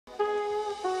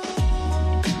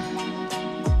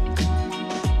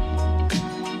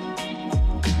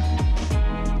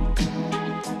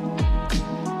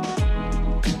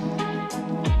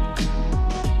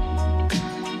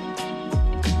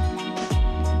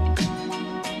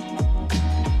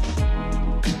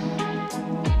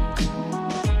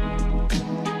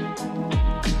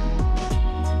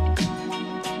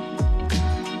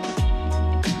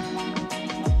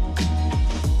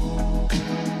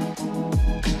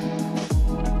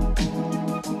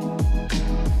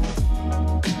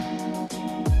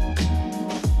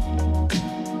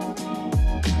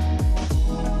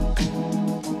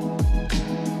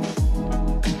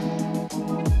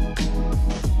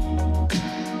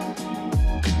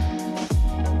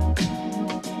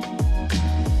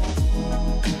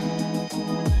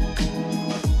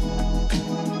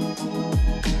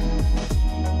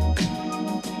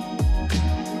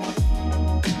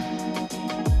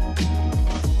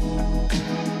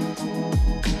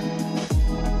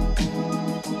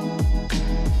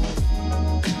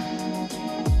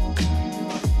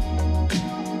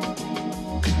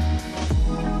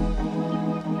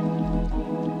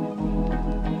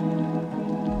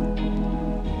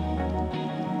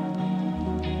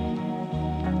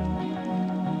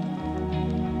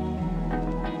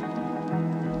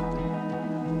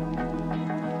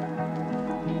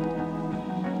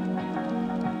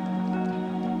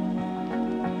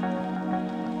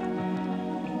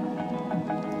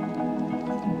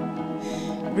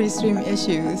Restream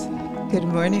issues. Good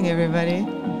morning, everybody.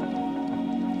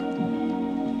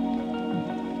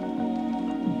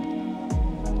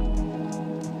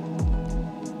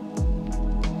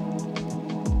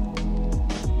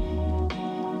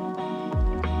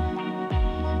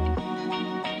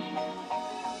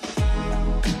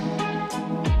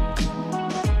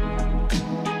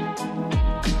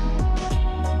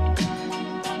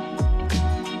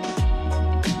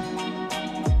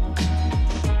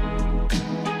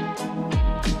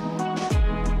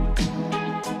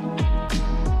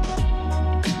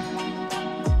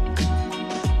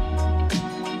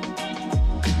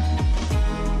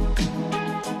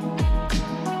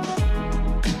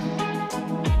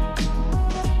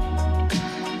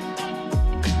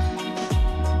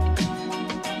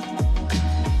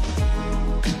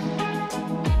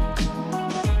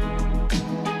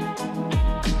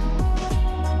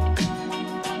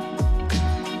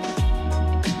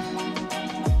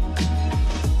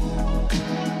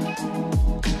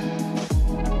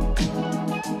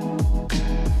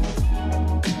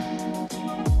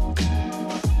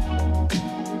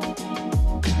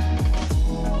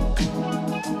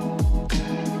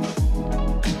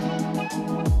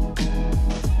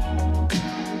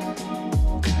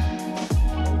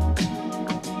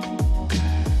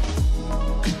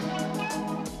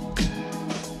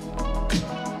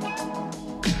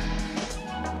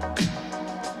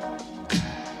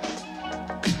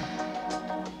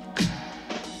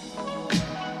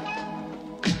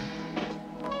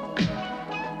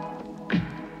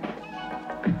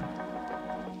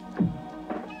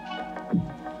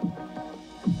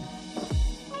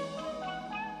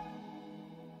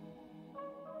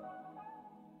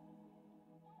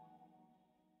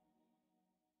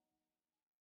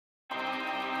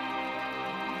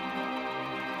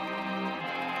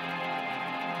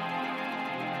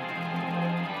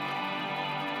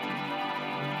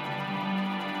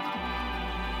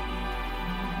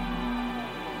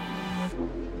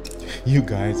 You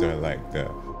guys are like the.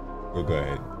 Oh, go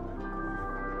ahead.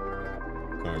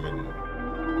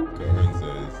 Carmen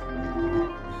says,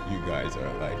 you guys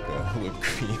are like whipped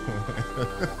cream.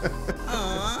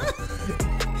 Aww.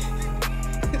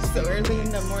 So early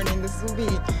in the morning, this will be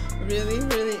really,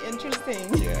 really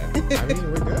interesting. Yeah. I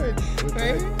mean, we're good. We're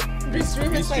good.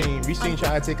 Restream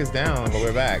tried to take us down, but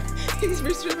we're back.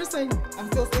 Restream is like, I'm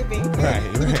still sleeping. Right.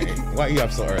 Why are you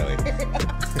up so early?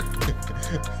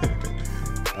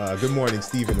 Good morning,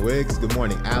 Stephen Wiggs. Good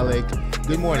morning, Alec.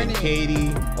 Good morning,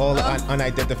 Katie. All the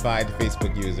unidentified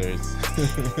Facebook users.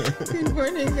 Good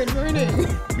morning.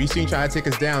 Restream tried to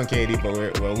take us down, Katie, but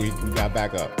we got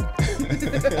back up. It's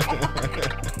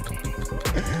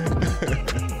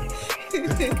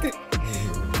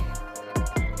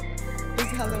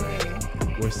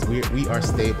Halloween. We are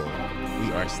stable.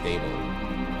 We are stable.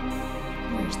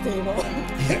 We're stable.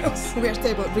 Yes. We are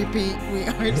stable. Repeat. We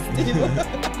are stable.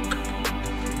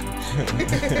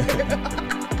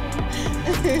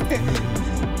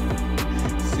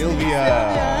 Sylvia.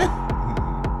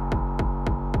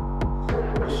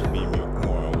 Should be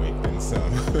more awake than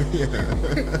some.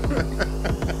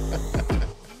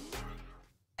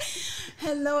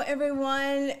 Hello,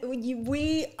 everyone.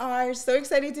 We are so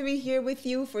excited to be here with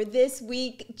you for this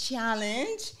week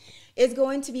challenge. It's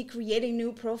going to be creating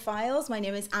new profiles. My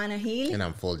name is Anna Hill. And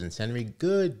I'm Fuljens Henry.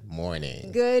 Good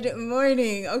morning. Good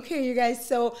morning. Okay, you guys,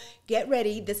 so get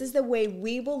ready. This is the way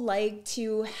we will like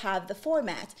to have the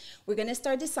format. We're going to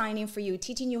start designing for you,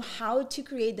 teaching you how to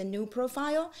create the new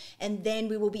profile, and then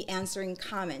we will be answering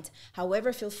comments.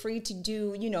 However, feel free to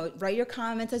do, write your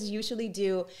comments as you usually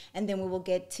do, and then we will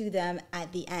get to them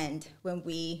at the end when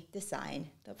we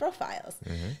design the profiles.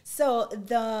 So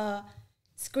the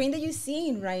screen that you're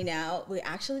seeing right now, we're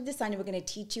actually designing, we're going to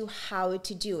teach you how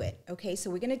to do it. Okay, so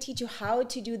we're going to teach you how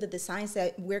to do the designs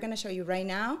that we're going to show you right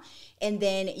now, and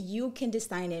then you can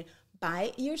design it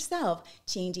by yourself,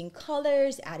 changing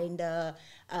colors, adding the,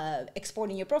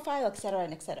 exporting your profile, etc.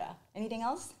 and etc. Anything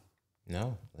else?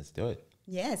 No, let's do it.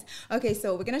 Yes. Okay,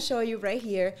 so we're going to show you right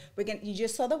here. You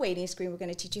just saw the waiting screen. We're going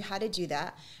to teach you how to do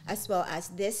that, as well as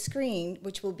this screen,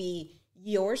 which will be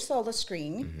your solo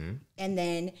screen, and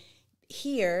then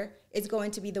here is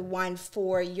going to be the one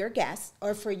for your guest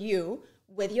or for you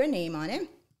with your name on it.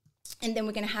 And then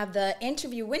we're going to have the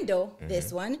interview window,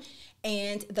 this one,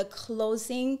 and the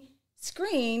closing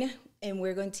screen. And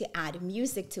we're going to add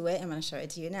music to it. I'm going to show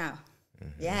it to you now.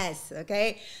 Yes.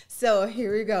 Okay. So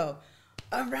here we go.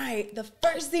 All right. The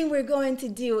first thing we're going to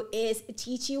do is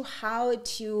teach you how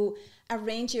to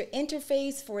arrange your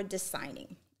interface for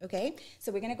designing. Okay,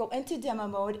 so we're gonna go into demo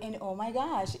mode, and oh my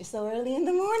gosh, it's so early in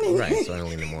the morning. Right, so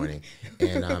early in the morning,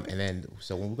 and then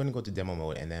so when we're gonna go to demo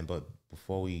mode, and then but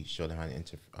before we show them how to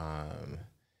enter,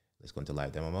 let's go into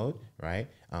live demo mode, right?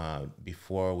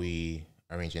 Before we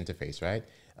arrange interface, right?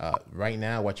 Right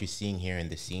now, what you're seeing here in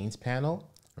the scenes panel,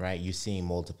 right? You're seeing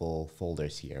multiple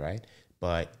folders here, right?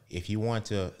 But if you want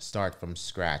to start from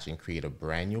scratch and create a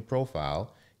brand new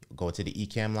profile, go to the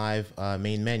Ecamm Live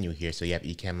main menu here. So you have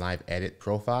Ecamm Live edit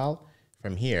profile.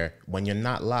 From here, when you're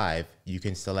not live, you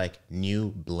can select new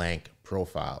blank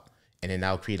profile, and then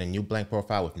that'll create a new blank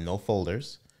profile with no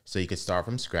folders. So you could start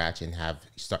from scratch and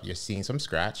start your scenes from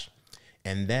scratch.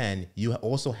 And then you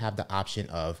also have the option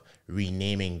of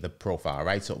renaming the profile,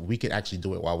 right? So we could actually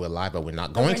do it while we're live, but we're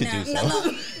not going to do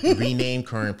so. Rename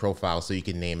current profile so you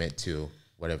can name it to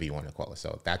whatever you want to call it.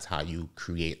 So that's how you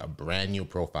create a brand new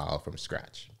profile from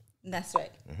scratch. That's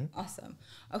right. Awesome.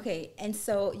 Okay, and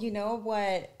so you know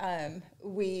what?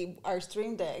 Our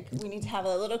stream deck, we need to have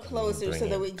a little closer so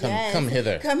that we come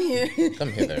hither. Come here.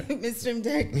 Come hither. Miss Stream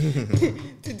Deck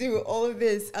to do all of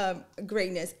this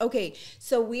greatness. Okay,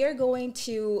 so we are going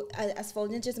to, as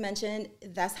Fuljens just mentioned,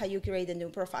 that's how you create the new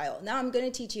profile. Now I'm going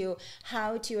to teach you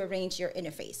how to arrange your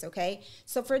interface. Okay,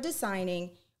 so for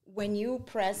designing, when you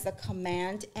press the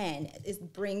Command N,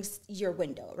 it brings your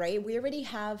window, right? We already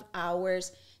have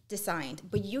ours designed,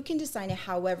 but you can design it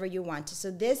however you want to. So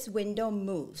this window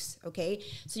moves, okay?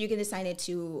 So you can design it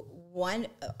to one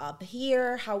up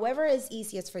here, however is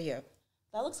easiest for you.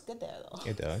 That looks good there though.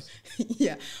 It does.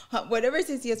 Yeah, whatever is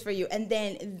easiest for you. And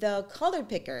then the color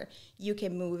picker, you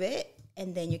can move it,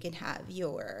 and then you can have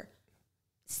your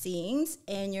scenes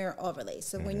and your overlays.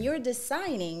 So when you're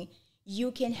designing,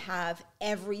 you can have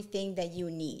everything that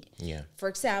you need. Yeah. For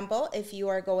example, if you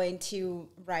are going to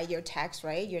write your text,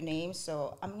 right, your name.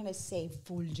 So I'm going to say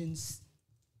Fuljens.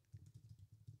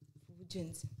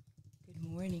 Fuljens. Good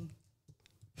morning.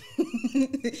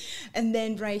 And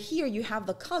then right here, you have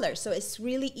the color. So it's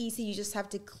really easy. You just have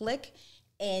to click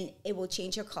and it will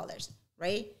change your colors,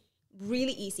 right?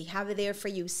 Really easy. Have it there for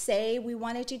you. Say we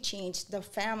wanted to change the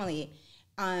family.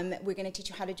 We're going to teach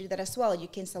you how to do that as well. You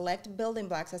can select building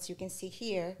blocks, as you can see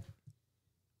here,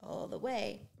 all the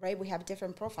way, right? We have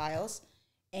different profiles,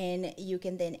 and you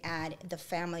can then add the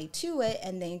family to it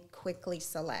and then quickly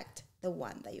select the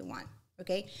one that you want,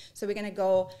 okay? So we're going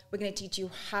to teach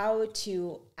you how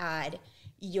to add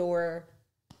your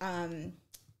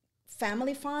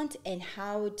family font and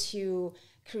how to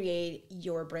create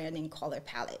your branding color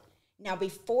palette. Now,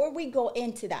 before we go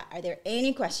into that, are there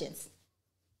any questions?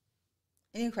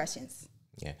 Any questions?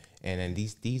 Yeah, and then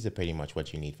these are pretty much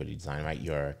what you need for the design, right?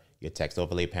 Your text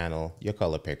overlay panel, your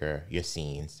color picker, your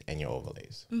scenes, and your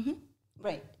overlays.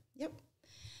 Right. Yep.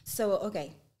 So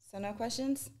okay. So no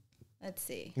questions. Let's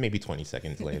see. Maybe 20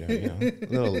 seconds later. A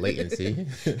little latency.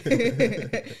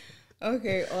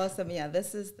 Okay. Awesome. Yeah.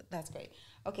 That's great.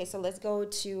 Okay. So let's go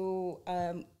to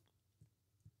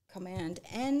Command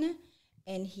N,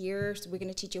 and here we're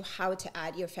going to teach you how to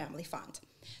add your family font.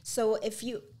 So if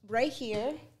you, right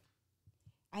here,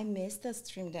 I missed the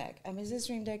Stream Deck. I missed the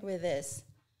Stream Deck with this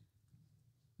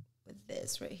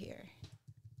right here.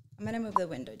 I'm going to move the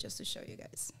window just to show you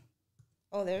guys.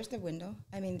 Oh, there's the window.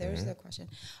 I mean, there's the question.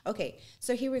 Okay,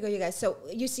 so here we go, you guys. So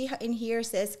you see how in here it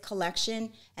says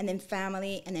collection, and then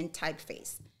family, and then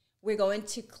typeface. We're going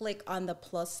to click on the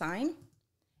plus sign.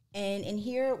 And in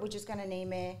here, we're just going to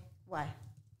name it, what?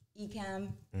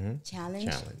 Ecamm Challenge?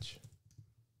 Challenge.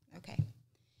 Okay.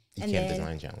 Ecamm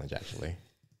Design Challenge, actually.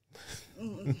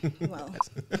 Well,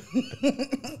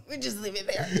 we just leave it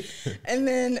there. And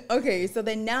then, okay, so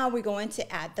then now we're going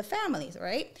to add the families,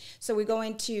 right? So we're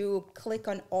going to click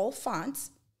on all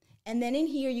fonts. And then in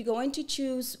here, you're going to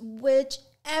choose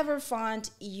whichever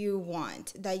font you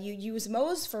want, that you use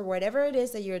most for whatever it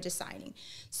is that you're designing.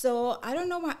 So I don't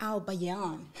know what Al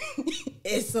Bayan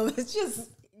is, so let's just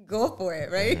go for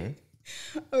it, right?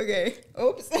 Okay.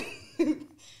 Oops.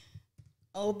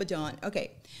 Al-Bajan.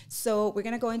 Okay, so we're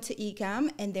going to go into Ecamm,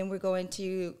 and then we're going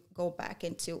to go back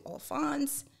into all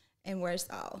fonts. And where's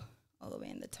Al? All the way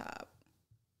in the top.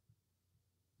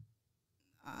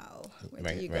 Al,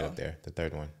 where do you go? Right up there, the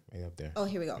third one, right up there. Oh,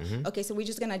 here we go. Okay, so we're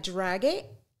just going to drag it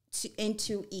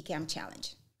into Ecamm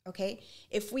Challenge. Okay,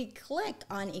 if we click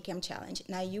on Ecamm Challenge,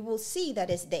 now you will see that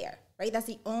it's there, right? That's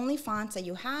the only font that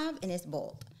you have, and it's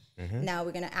bold. Now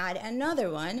we're going to add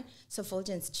another one. So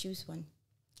Fuljens, choose one.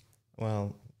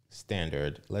 Well,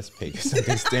 standard. Let's pick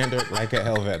something standard like a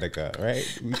Helvetica, right?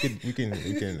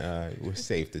 We're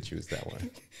safe to choose that one.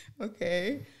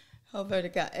 Okay.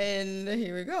 Helvetica, and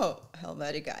here we go,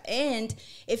 Helvetica. And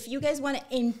if you guys want to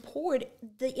import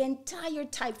the entire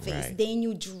typeface, Right. then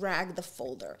you drag the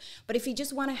folder. But if you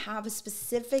just want to have a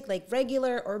specific, like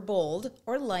regular or bold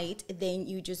or light, then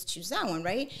you just choose that one,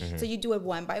 right? So you do it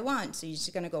one by one. So you're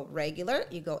just going to go regular,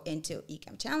 you go into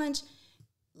Ecamm Challenge,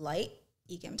 light,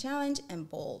 Ecamm Challenge, and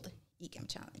bold, Ecamm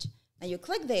Challenge. Now you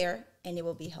click there, and it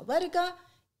will be Helvetica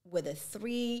with the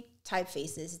 3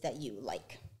 typefaces that you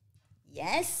like.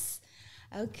 Yes.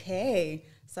 Okay.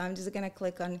 So I'm just going to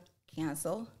click on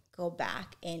cancel, go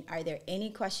back. And are there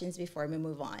any questions before we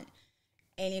move on?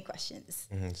 Any questions?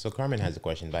 So Carmen has a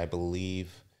question, but I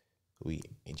believe we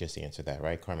just answered that,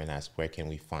 right? Carmen asked, where can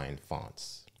we find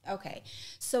fonts? Okay.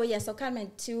 So yeah, so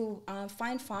Carmen, to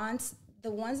find fonts,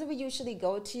 the ones that we usually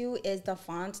go to is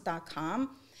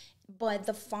thefont.com. But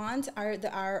the fonts are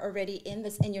already in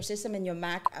your system in your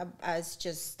Mac as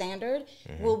just standard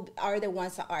are the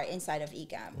ones that are inside of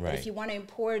Ecamm. Right. But if you want to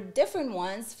import different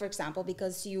ones, for example,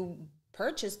 because you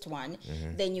purchased one,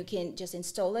 then you can just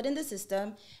install it in the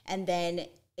system, and then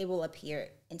it will appear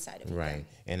inside of Ecamm. Right.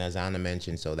 And as Anna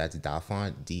mentioned, so that's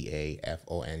Dafont,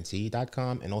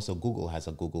 DAFONT.com. And also Google has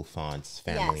a Google Fonts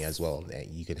family Yes. as well. That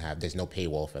you can have, there's no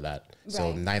paywall for that. So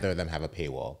Right. neither of them have a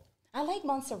paywall. I like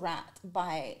Montserrat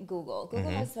by Google.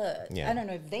 Google has I don't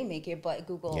know if they make it, but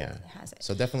Google has it.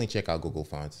 So definitely check out Google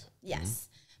Fonts. Yes,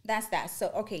 that's that. So,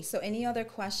 okay, so any other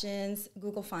questions?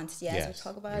 Google Fonts, yes, we Yes.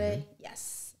 talk about it?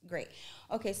 Yes, great.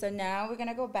 Okay, so now we're going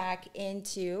to go back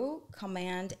into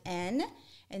Command N,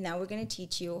 and now we're going to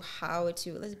teach you how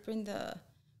to, let's bring the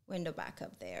window back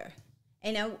up there.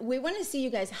 And now we want to see you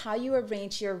guys how you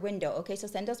arrange your window. Okay, so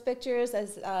send us pictures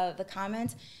as the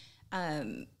comments.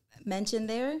 Mention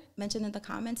in the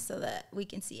comments so that we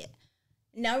can see it.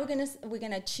 Now we're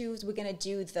gonna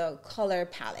do the color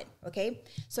palette. Okay,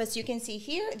 so as you can see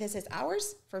here, this is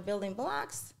ours for building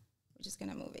blocks. We're just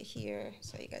gonna move it here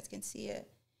so you guys can see it.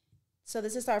 So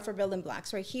this is our for building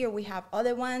blocks. Right here we have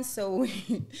other ones. So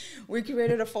we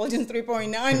created a Fuljens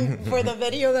 3.9 for the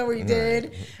video that we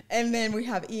did, and then we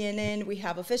have ENN, we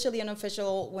have officially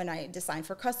unofficial when I design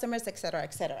for customers, etc.,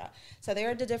 etc. So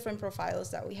there are the different profiles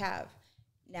that we have.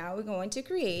 Now we're going to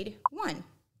create one.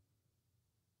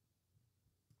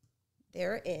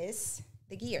 There is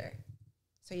the gear.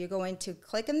 So you're going to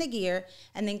click on the gear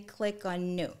and then click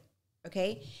on new,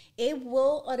 okay? It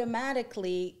will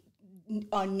automatically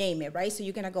name it, right? So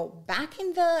you're gonna go back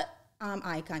in the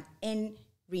icon and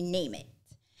rename it.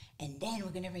 And then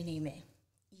we're gonna rename it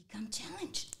Ecamm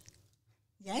Challenge.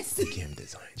 Yes? Ecamm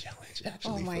Design Challenge.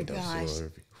 Actually, Oh my gosh.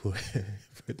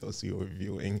 For those who are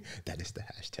viewing, that is the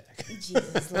hashtag.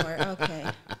 Jesus Lord. Okay.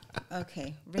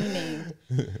 Okay.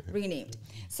 Renamed.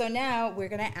 So now we're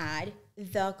gonna add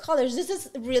the colors. This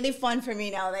is really fun for me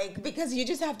now, like, because you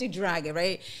just have to drag it,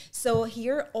 right? So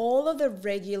here, all of the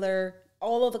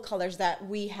colors that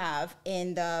we have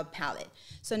in the palette.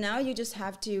 So now you just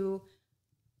have to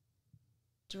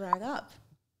drag up,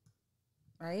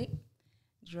 right?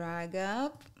 Drag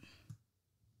up.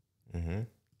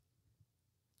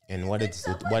 And what it's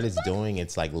doing,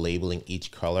 it's like labeling each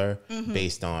color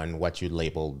based on what you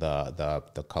labeled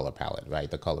the color palette, right?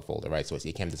 The color folder, right? So it's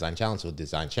Ecamm Design Challenge, so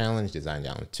Design Challenge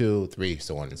 2, 3,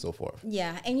 so on and so forth.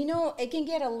 Yeah, and it can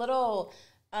get a little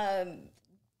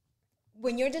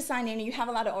when you're designing and you have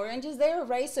a lot of oranges there,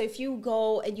 right? So if you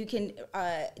go and you can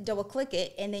double click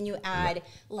it and then you add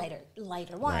lighter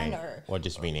one, right. or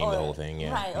just rename the whole thing,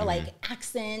 yeah. Right, or like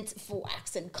full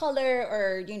accent color,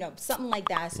 or something like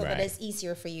that, so that it's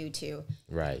easier for you to.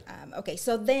 Right. Okay,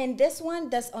 so then this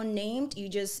one that's unnamed, you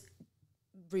just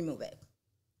remove it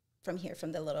from here,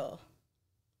 from the little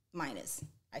minus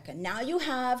icon. Now you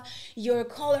have your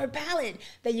color palette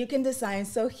that you can design.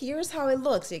 So here's how it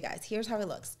looks, you guys. Here's how it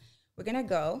looks. We're gonna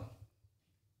go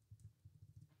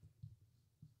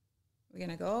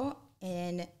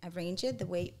and arrange it the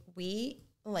way we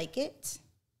like it.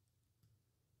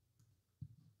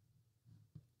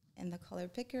 And the color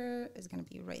picker is gonna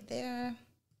be right there.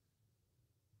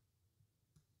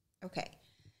 Okay,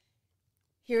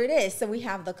 here it is. So we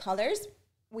have the colors,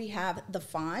 we have the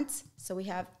fonts, so we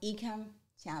have Ecamm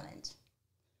Challenge.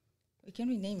 We can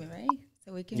rename it, right?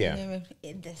 So we can rename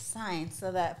it design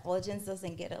so that Fuljens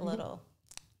doesn't get a little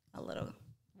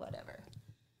whatever.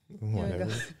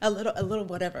 A little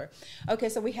whatever. Okay,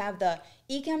 so we have the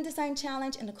Ecamm Design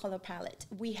Challenge and the color palette.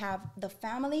 We have the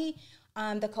family,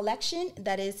 the collection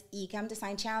that is Ecamm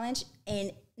Design Challenge.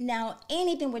 And now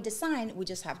anything with design, we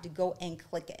just have to go and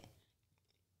click it.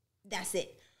 That's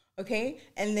it. Okay,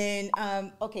 and then,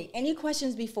 okay, any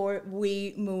questions before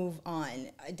we move on?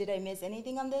 Did I miss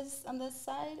anything on this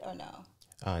side or no?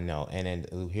 No. And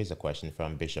then here's a question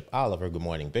from Bishop Oliver. Good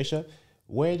morning, Bishop.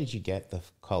 Where did you get the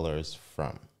colors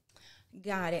from?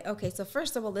 Got it. Okay, so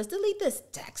first of all, let's delete this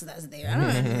text that's there. I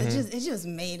don't know. It just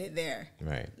made it there.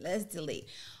 Right. Let's delete.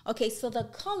 Okay, so the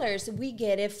colors, we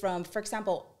get it from, for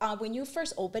example, when you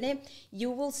first open it,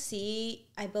 you will see,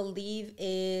 I believe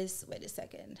is, wait a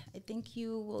second. I think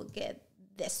you will get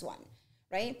this one,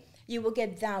 right? You will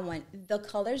get that one. The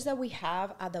colors that we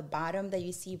have at the bottom that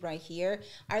you see right here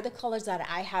are the colors that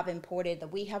I have imported,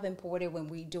 that we have imported when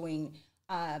we're doing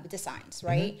designs,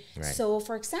 right? Right. So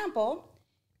for example,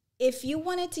 if you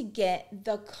wanted to get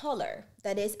the color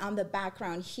that is on the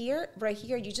background here, right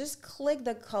here, you just click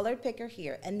the color picker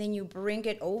here and then you bring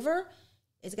it over.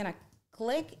 It's gonna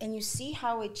click and you see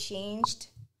how it changed.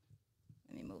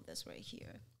 Let me move this right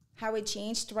here. How it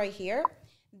changed right here.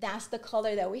 That's the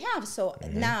color that we have. So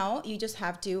now you just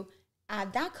have to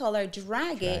add that color,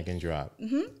 drag and drop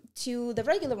to the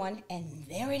regular one, and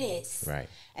there it is. Right.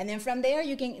 And then from there,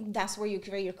 you can, that's where you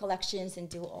create your collections and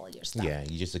do all your stuff. Yeah,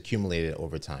 you just accumulate it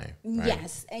over time. Right?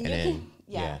 Yes. And you then, can,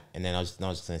 yeah. And then I was just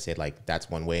going to say, like, that's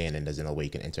one way, and then there's another way you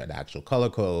can enter the actual color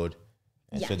code.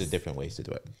 And so the different ways to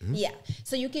do it. Yeah.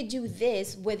 So you could do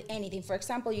this with anything. For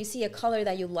example, you see a color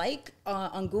that you like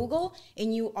on Google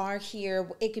and you are here.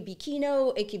 It could be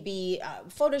Keynote. It could be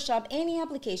Photoshop, any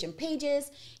application,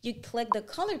 Pages. You click the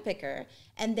color picker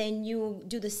and then you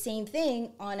do the same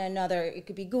thing on another. It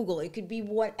could be Google. It could be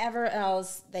whatever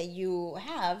else that you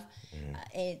have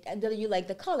that you like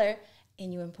the color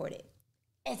and you import it.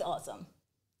 It's awesome.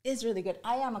 It's really good.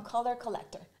 I am a color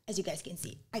collector. As you guys can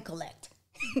see, I collect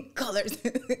colors.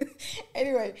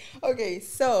 Anyway, okay,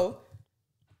 so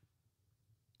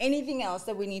anything else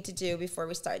that we need to do before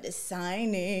we start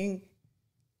designing?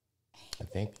 I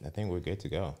think we're good to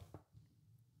go.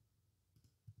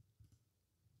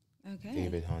 Okay.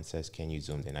 David Hunt says, "Can you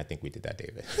zoom in?" I think we did that,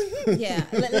 David. Yeah,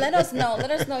 let us know. Let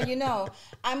us know. You know,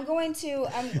 I'm going to.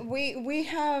 We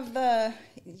have the.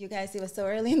 You guys, it was so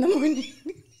early in the morning.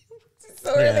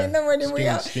 So early in the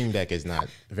morning, Stream Deck is not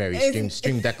very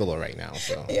stream deckable right now.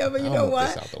 So yeah, but you know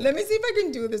what? Let me see if I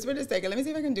can do this. Wait a second. Let me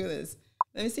see if I can do this.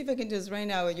 Let me see if I can do this right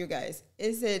now with you guys.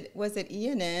 Was it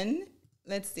ENN?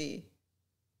 Let's see.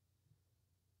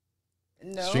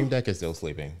 No. Stream Deck is still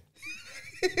sleeping.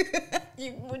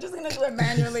 We're just gonna do it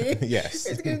manually. Yes.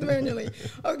 We're just gonna do it manually.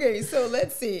 Okay, so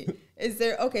let's see. Is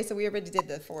there? Okay, so we already did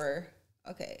the 4.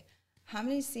 Okay. How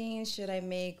many scenes should I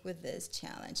make with this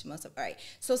challenge? All right.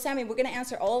 So Sammy, we're gonna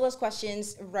answer all those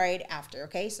questions right after.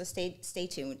 Okay. So stay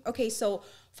tuned. Okay. So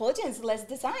Fuljens, let's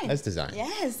design. Let's design.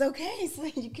 Yes. Okay. So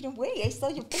you couldn't wait. I saw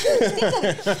your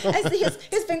fingers. I see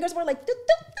his fingers were like. Doop,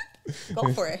 doop, doop.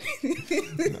 Go for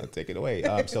it. No, take it away.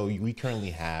 So we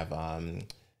currently have.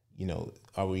 You know,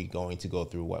 are we going to go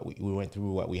through what we went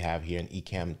through what we have here in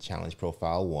Ecamm Challenge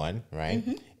Profile 1, right?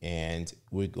 And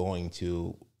we're going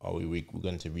to. Are we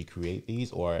going to recreate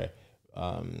these or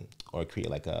create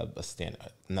like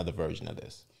another version of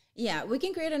this? Yeah, we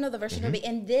can create another version of it.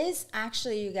 And this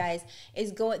actually, you guys,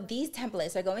 these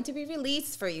templates are going to be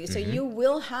released for you. So you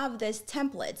will have these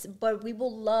templates, but we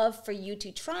will love for you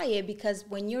to try it because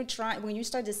when you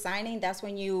start designing, that's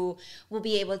when you will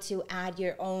be able to add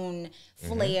your own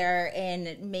flair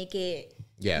and make it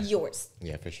yours.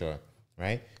 Yeah, for sure.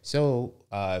 Right. So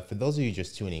for those of you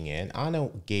just tuning in, Anna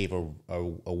gave a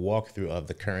walkthrough of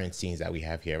the current scenes that we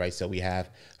have here. Right. So we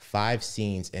have 5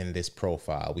 scenes in this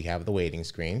profile. We have the waiting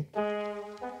screen.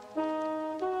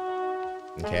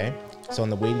 Okay. So on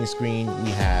the waiting screen,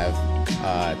 we have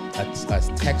a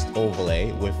text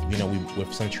overlay with,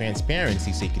 with some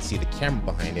transparency so you can see the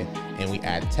camera behind it. And we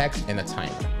add text and a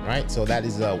timer, right? So that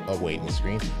is a waiting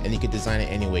screen. And you can design it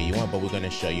any way you want, but we're going to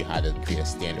show you how to create a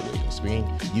standard waiting screen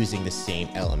using the same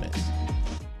elements.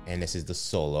 And this is the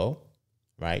solo,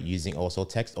 right? Using also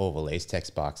text overlays,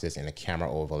 text boxes, and a camera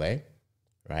overlay,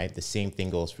 right? The same thing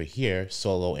goes for here,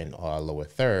 solo and lower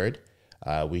third.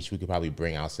 Which we could probably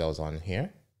bring ourselves on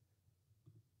here.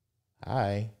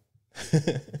 Hi.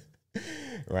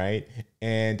 Right?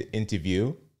 And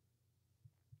interview.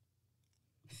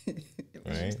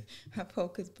 Right?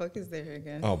 Poke is there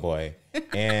again. Oh boy.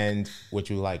 And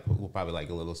what you like, we'll probably like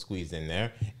a little squeeze in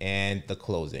there. And the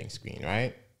closing screen,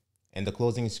 right? And the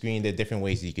closing screen, there are different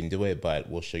ways you can do it, but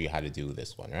we'll show you how to do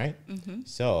this one, right?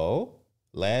 So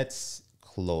let's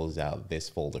close out this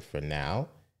folder for now.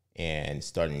 And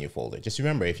start a new folder. Just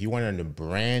remember, if you want a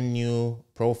brand new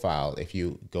profile, if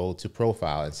you go to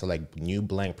profile and select new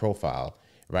blank profile,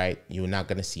 right, you're not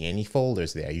going to see any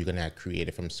folders there. You're going to have to create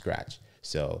it from scratch.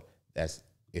 So that's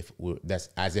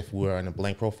as if we're on a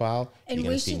blank profile, and you're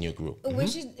going to see a new group.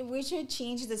 We should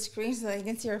change the screen so I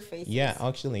can see our faces. Yeah,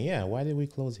 actually, yeah. Why did we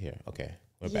close here? Okay.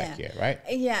 we're back here, right?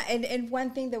 Yeah, and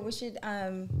one thing that we should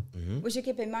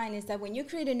keep in mind is that when you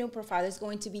create a new profile, there's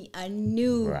going to be a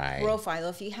new profile.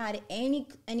 If you had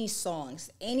any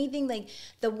songs, anything like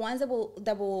the ones that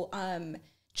will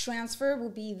transfer will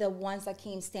be the ones that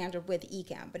came standard with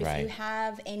Ecamm. But if you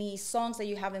have any songs that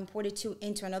you have imported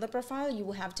into another profile, you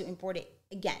will have to import it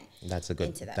again. That's a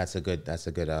good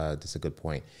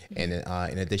point. And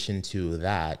in addition to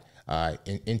that,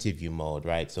 in interview mode,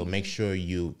 right? So make sure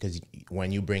because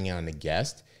when you bring on a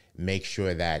guest, make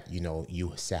sure that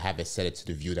you have it set it to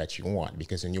the view that you want,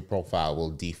 because a new profile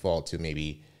will default to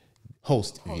maybe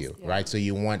host view, right? So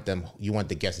you want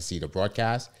the guest to see the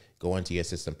broadcast. Go into your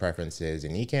system preferences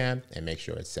in Ecamm and make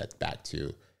sure it's set back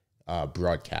to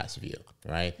broadcast view,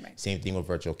 right? Same thing with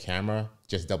virtual camera.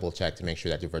 Just double check to make sure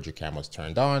that your virtual camera is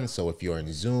turned on. So if you're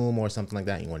in Zoom or something like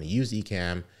that, and you want to use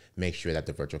Ecamm, make sure that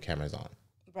the virtual camera is on.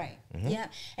 Right. Yeah.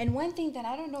 And one thing that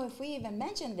I don't know if we even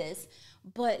mentioned this,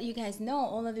 but you guys know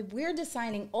all of it. We're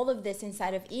designing all of this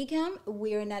inside of Ecamm.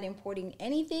 We're not importing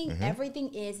anything.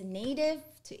 Everything is native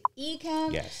to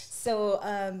Ecamm. Yes. So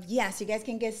yes, you guys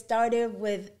can get started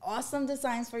with awesome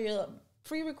designs for your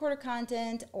pre-recorded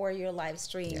content or your live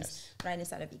streams right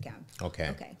inside of Ecamm.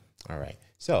 Okay. All right.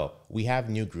 So we have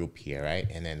new group here, right?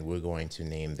 And then we're going to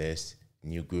name this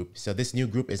new group. So this new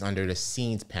group is under the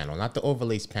scenes panel, not the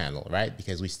overlays panel, right?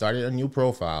 Because we started a new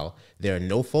profile. There are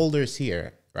no folders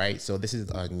here, right? So this is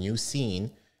a new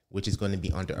scene, which is going to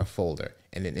be under a folder.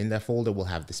 And then in that folder, we'll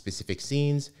have the specific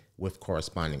scenes with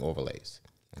corresponding overlays.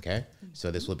 Okay. So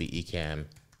this will be Ecamm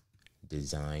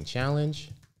Design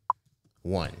Challenge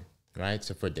 1, right?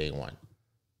 So for day 1.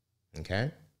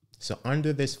 Okay. So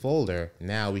under this folder,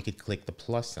 now we could click the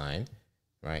plus sign,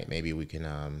 right? Maybe we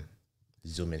can,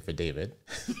 zoom in for David,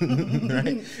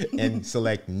 right? And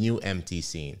select new empty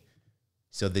scene.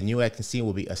 So the new empty scene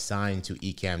will be assigned to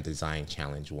Ecamm Design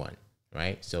Challenge 1,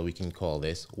 right? So we can call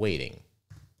this waiting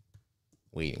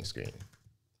screen,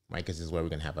 right? Because this is where we're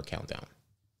gonna have a countdown,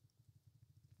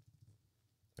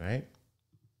 right?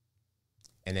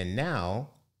 And then now,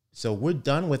 so we're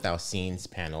done with our scenes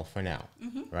panel for now,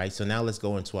 right? So now let's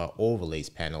go into our overlays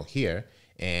panel here.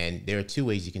 And there are 2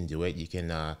 ways you can do it. You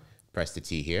can press the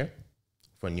T here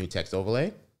for new text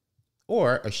overlay,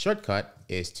 or a shortcut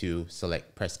is to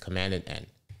press Command and N.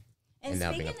 And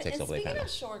now bring up text overlay panel.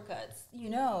 Speaking of shortcuts,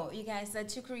 you guys, that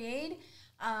to create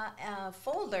a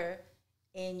folder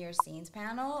in your scenes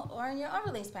panel or in your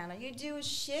overlays panel, you do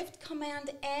Shift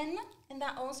Command N, and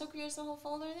that also creates a whole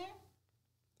folder there.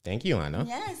 Thank you, Anna.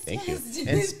 Yes. Thank you.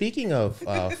 And speaking of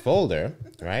folder,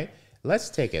 right?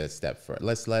 Let's take it a step further.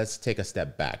 Let's take a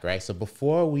step back, right? So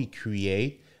before we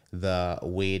create the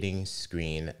waiting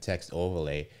screen text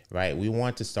overlay, right? We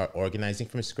want to start organizing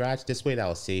from scratch. This way that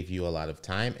will save you a lot of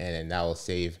time, and then that will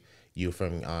save you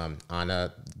from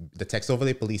Anna, the text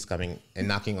overlay police coming and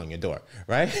knocking on your door,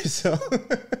 right? So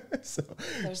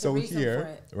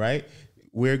here, right?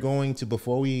 We're going to,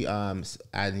 before we add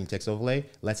a new text overlay,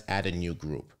 let's add a new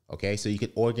group, okay? So you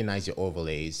can organize your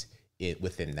overlays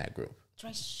within that group.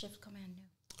 Try Shift Command New.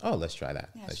 Oh, let's try that.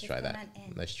 Yeah, let's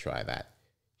try that.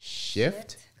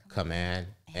 Shift Command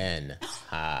N.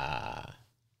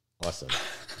 Awesome.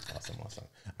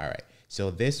 All right.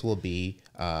 So this will be,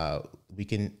 we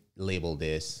can label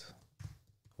this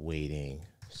waiting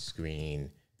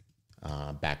screen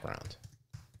background,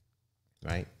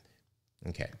 right?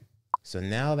 Okay. So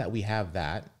now that we have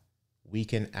that, we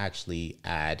can actually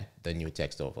add the new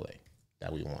text overlay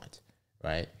that we want,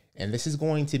 right? And this is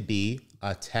going to be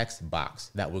a text box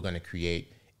that we're going to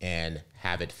create and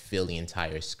have it fill the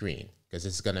entire screen, because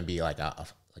this is going to be like a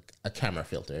camera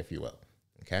filter, if you will.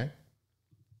 Okay.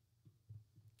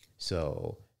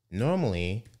 So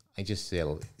normally I just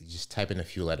type in a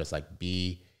few letters like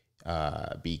B,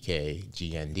 BK,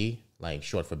 GND, like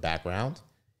short for background,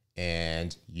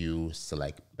 and you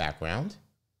select background,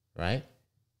 right?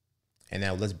 And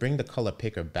now let's bring the color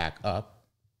picker back up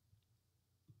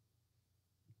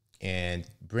and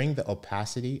bring the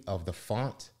opacity of the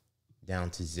font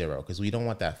down to 0, because we don't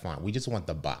want that font. We just want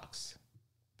the box.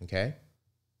 Okay.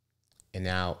 And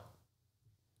now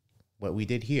what we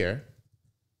did here,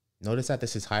 notice that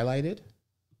this is highlighted.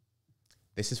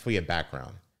 This is for your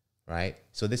background, right?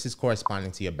 So this is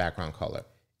corresponding to your background color.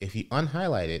 If you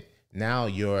unhighlight it, now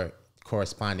you're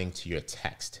corresponding to your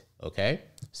text. Okay.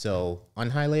 So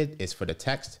unhighlighted is for the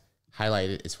text,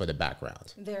 highlighted is for the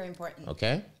background. Very important.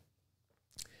 Okay.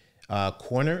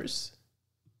 Corners,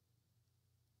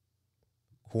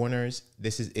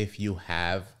 this is if you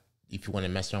want to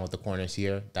mess around with the corners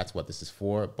here, that's what this is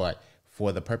for. But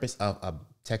for the purpose of a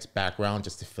text background,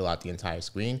 just to fill out the entire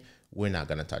screen, we're not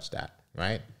going to touch that,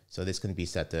 right? So this can be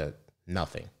set to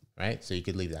nothing, right? So you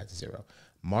could leave that to 0.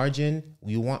 Margin,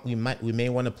 we may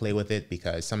want to play with it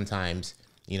because sometimes,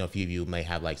 you know, a few of you may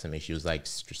have like some issues like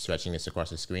stretching this across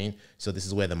the screen. So this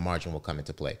is where the margin will come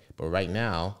into play. But right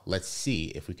now, let's see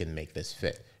if we can make this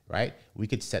fit, right? We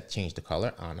could change the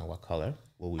color. I don't know what color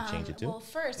will we change it to. Well,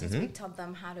 first, since we taught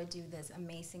them how to do this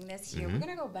amazingness here, we're going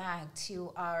to go back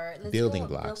to our building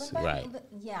blocks, right?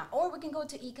 Yeah, or we can go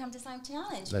to Ecamm Design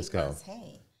Challenge. Let's because, go.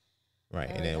 Hey. Right,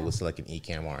 and then we'll select an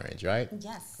Ecamm orange, right?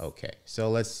 Yes. Okay, so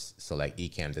let's select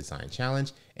Ecamm Design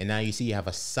Challenge. And now you see you have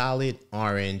a solid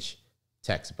orange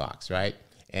text box, right?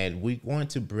 And we want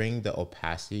to bring the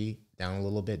opacity down a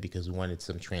little bit because we wanted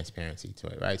some transparency to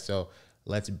it, right? So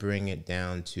let's bring it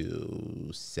down to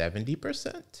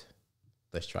 70%.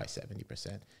 Let's try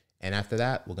 70%. And after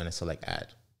that, we're gonna select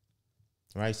add.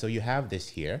 All right, so you have this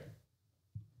here.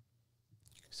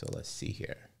 So let's see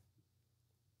here.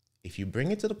 If you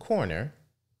bring it to the corner,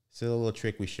 it's a little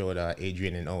trick we showed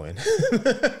Adrian and Owen.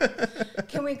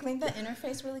 Can we clean the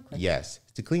interface really quick? Yes.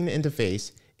 To clean the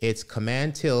interface, it's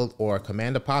Command tilde or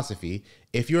Command apostrophe.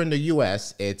 If you're in the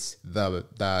US, it's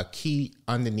the key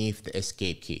underneath the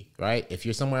escape key, right? If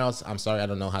you're somewhere else, I'm sorry, I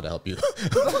don't know how to help you.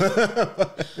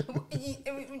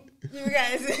 You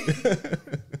guys,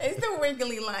 it's the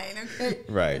wiggly line, okay?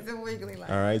 Right. It's the wiggly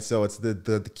line. All right, so it's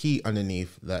the key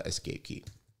underneath the escape key.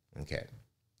 Okay.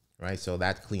 Right, so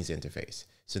that cleans the interface.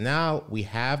 So now we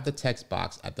have the text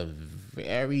box at the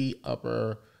very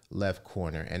upper left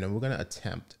corner, and then we're gonna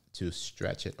attempt to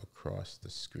stretch it across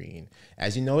the screen.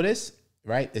 As you notice,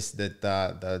 right,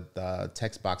 the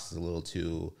text box is a little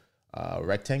too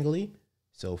rectangular.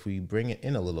 So if we bring it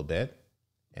in a little bit,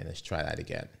 and let's try that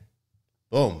again.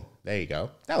 Boom, there you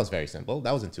go. That was very simple.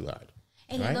 That wasn't too hard.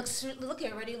 And right? It looks, look,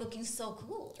 already looking so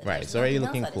cool. Right, it's already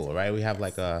looking cool, right? We have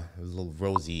like a little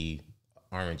rosy,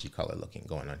 orangey color looking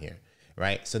going on here,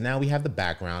 right? So now we have the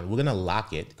background. We're gonna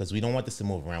lock it because we don't want this to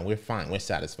move around. We're fine, we're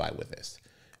satisfied with this.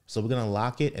 So we're gonna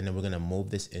lock it and then we're gonna move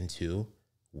this into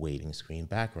waiting screen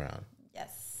background.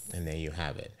 Yes. And there you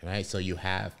have it, right? So you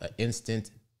have an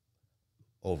instant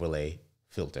overlay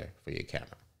filter for your camera.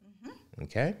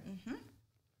 Okay?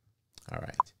 All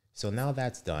right, so now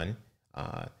that's done.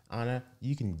 Anna,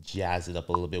 you can jazz it up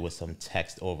a little bit with some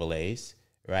text overlays,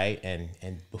 right?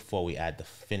 And before we add the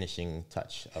finishing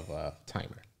touch of a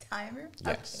timer. Timer?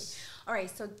 Yes. Okay. All right,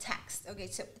 so text. Okay,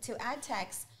 so to add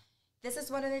text, this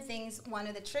is one of the things, one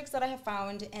of the tricks that I have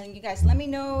found. And you guys, let me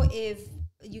know if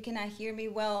you cannot hear me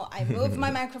well. I moved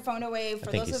my microphone away. For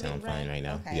I think those you sound fine right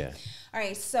now. Okay. Yeah. All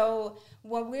right, so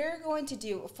what we're going to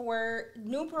do for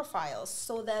new profiles,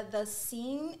 so that the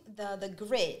scene, the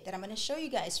grid that I'm going to show you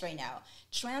guys right now,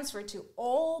 transfer to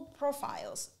all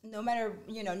profiles, no matter,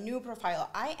 you know, new profile,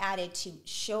 I added to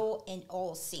show in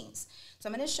all scenes. So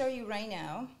I'm going to show you right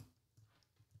now.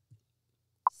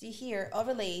 See here,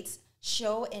 overlays,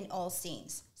 show in all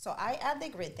scenes. So I add the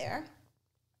grid there,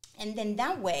 and then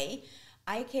that way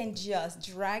I can just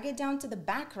drag it down to the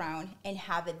background and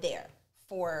have it there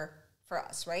for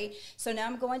us, right? So now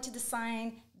I'm going to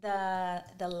design the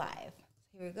live.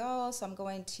 Here we go. So I'm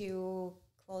going to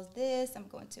close this. I'm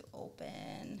going to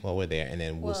open. Well, we're there, and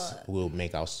then we'll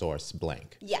make our source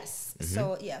blank. Yes.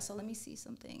 So yeah. So let me see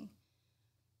something.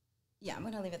 Yeah, I'm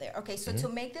gonna leave it there. Okay. So to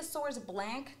make the source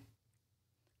blank,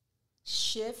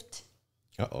 Shift.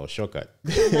 Shortcut.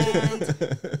 Command.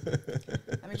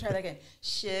 Let me try that again.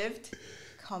 Shift,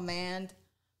 Command,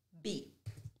 B.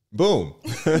 Boom.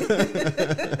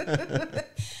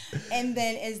 And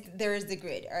then there is the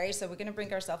grid. All right, so we're gonna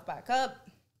bring ourselves back up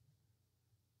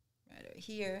right over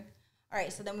here. All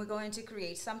right, so then we're going to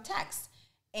create some text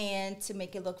and to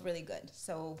make it look really good.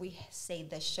 So we say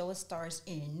the show stars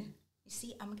in. You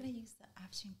see, I'm gonna use the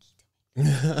Option key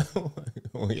to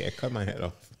Oh yeah, cut my head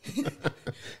off.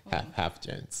 half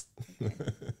chance.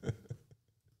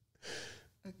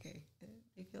 Okay.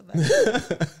 You feel better?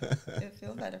 You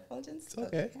feel better, Fuljens? It's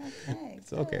okay. Okay.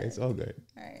 It's okay. It's all good.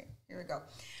 All right, here we go.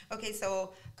 Okay,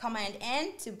 so Command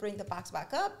N to bring the box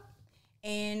back up,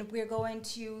 and we're going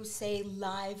to say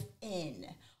live in,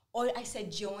 or I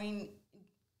said join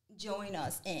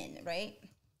us in, right?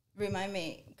 Remind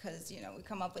me, because you know we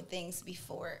come up with things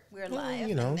before we're live.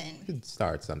 You know, and then you could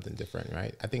start something different,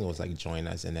 right? I think it was like join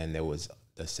us, and then there was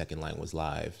the second line was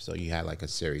live, so you had like a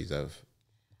series of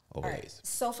overlays. Right.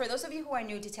 So for those of you who are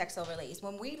new to text overlays,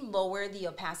 when we lower the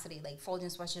opacity, like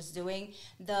Fuljens was just doing,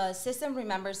 the system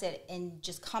remembers it and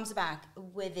just comes back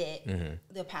with it,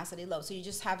 the opacity low. So you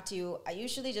just have to, I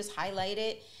usually just highlight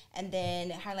it and then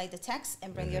highlight the text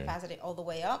and bring the opacity all the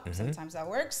way up. Sometimes that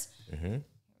works. Here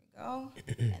we go.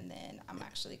 And then I'm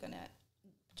actually going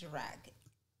to drag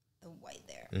the white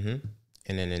there.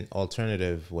 And then an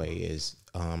alternative way is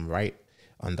right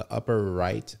on the upper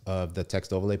right of the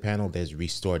text overlay panel, there's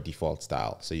restore default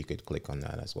style. So you could click on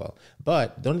that as well.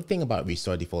 But the only thing about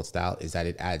restore default style is that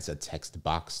it adds a text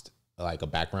box, like a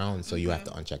background. So you have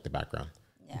to uncheck the background.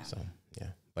 Yeah. So yeah,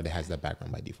 but it has that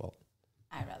background by default.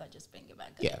 I'd rather just bring it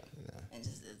back up. Yeah. And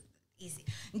just easy.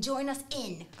 Join us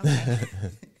in. Okay.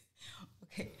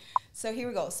 Okay. So here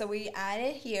we go. So we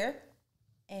added here,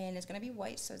 and it's going to be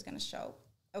white, so it's going to show.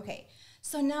 Okay.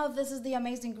 So now this is the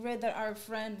amazing grid that our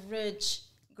friend Rich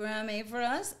Graham made for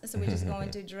us. So we're just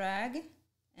going to drag,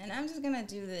 and I'm just going to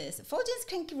do this. Fuljens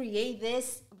can create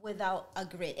this without a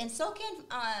grid, and so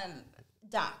can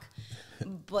Doc.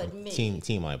 But me.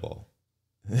 Team eyeball.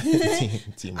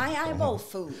 team I eyeball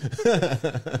food.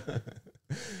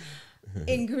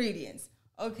 Ingredients.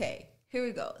 Okay, here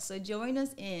we go. So join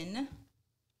us in.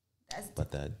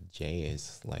 But the J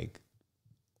is like,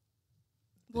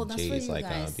 well, that's J for is you like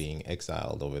guys. being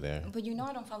exiled over there. But you know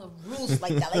I don't follow rules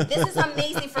like that. Like, this is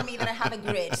amazing for me that I have a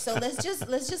grid. So let's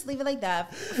just leave it like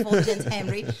that. Fulgens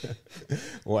Henry.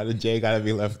 Why the J gotta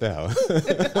be left out?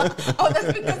 Oh,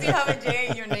 that's because you have a J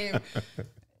in your name.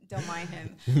 Don't mind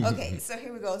him. Okay, so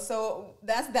here we go. So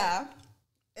that's that.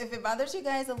 If it bothers you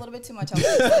guys a little bit too much,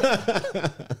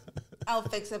 I'll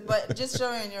fix it. But just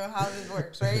showing you how this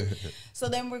works, right? So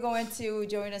then we're going to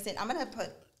join us in. I'm going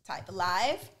to type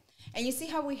live. And you see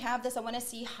how we have this? I want to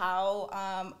see how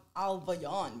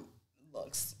Alvayon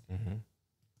looks.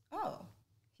 Oh,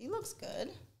 he looks good.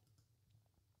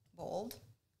 Bold.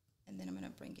 And then I'm going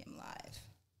to bring him live.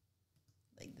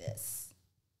 Like this.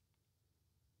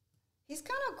 He's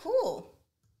kind of cool.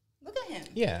 Look at him.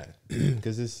 Yeah,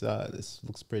 because this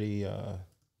looks pretty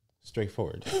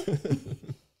straightforward. Here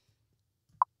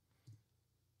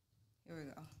we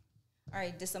go. All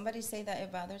right, did somebody say that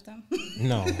it bothers them?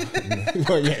 No.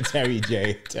 Well, yeah, Terry's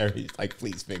like,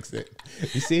 please fix it.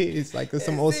 You see, it's like there's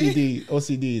some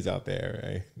OCDs out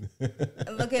there, right?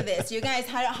 Look at this. You guys,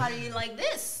 how do you like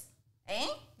this? Eh?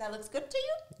 That looks good to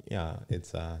you? Yeah,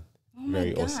 it's Oh my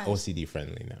very gosh. OCD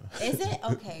friendly now. Is it?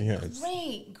 Okay. Yes.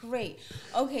 Great.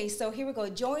 Okay, so here we go.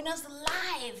 Join us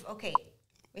live. Okay,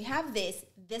 we have this.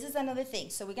 This is another thing.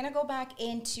 So we're going to go back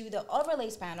into the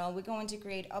overlays panel. We're going to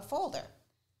create a folder.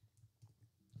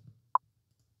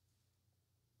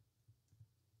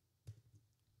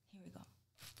 Here we go.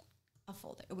 A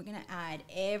folder. We're going to add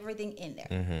everything in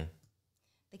there.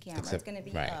 The camera is going to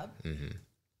be up.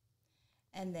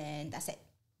 And then that's it.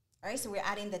 All right, so we're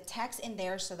adding the text in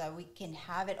there so that we can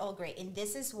have it all great. And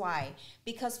this is why,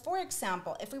 because for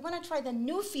example, if we want to try the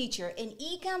new feature in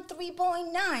Ecamm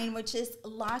 3.9, which is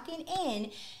locking in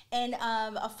and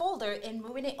a folder and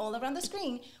moving it all around the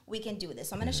screen, we can do this.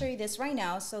 So I'm going to show you this right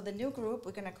now. So the new group,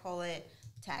 we're going to call it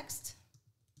text.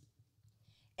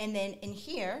 And then in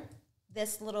here,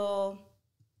 this little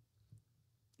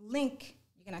link,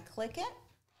 you're going to click it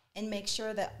and make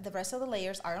sure that the rest of the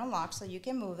layers are unlocked so you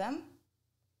can move them.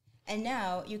 And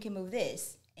now you can move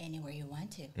this anywhere you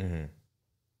want to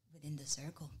within the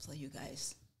circle. So you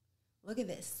guys, look at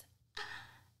this.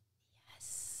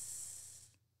 Yes.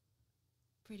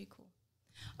 Pretty cool.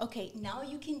 Okay, now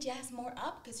you can jazz more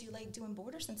up because you like doing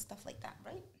borders and stuff like that,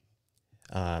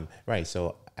 right? Right.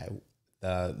 So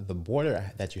the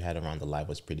border that you had around the live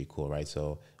was pretty cool, right?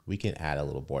 So we can add a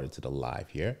little border to the live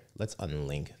here. Let's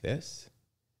unlink this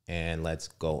and let's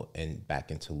go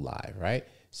back into live, right?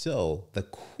 So a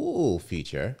cool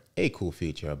feature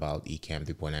about Ecamm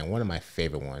 3.9, one of my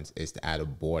favorite ones, is to add a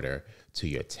border to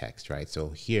your text, right?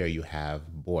 So here you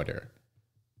have border.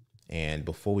 And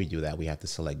before we do that, we have to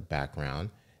select background,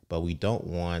 but we don't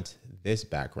want this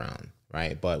background,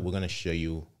 right? But we're going to show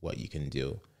you what you can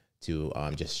do to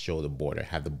just show the border,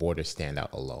 have the border stand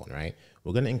out alone, right?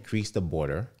 We're going to increase the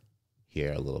border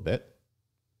here a little bit.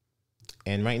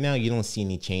 And right now you don't see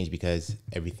any change because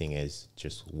everything is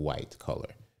just white color,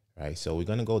 right? So we're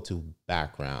going to go to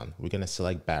background. We're going to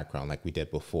select background like we did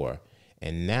before.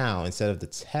 And now instead of the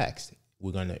text,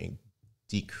 we're going to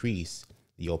decrease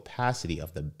the opacity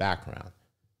of the background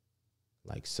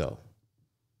like so.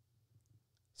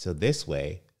 So this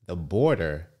way the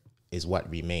border is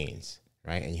what remains,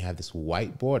 right? And you have this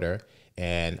white border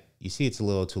and you see it's a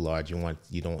little too large. You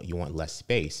want less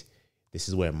space. This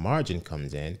is where margin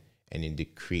comes in. And then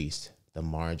decrease the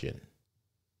margin.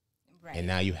 Right. And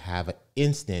now you have an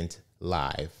instant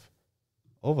live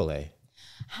overlay.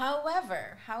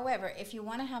 However, if you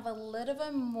want to have a little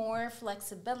bit more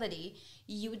flexibility,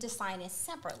 you design it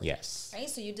separately. Yes. Right?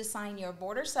 So you design your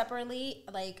border separately,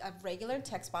 like a regular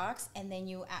text box, and then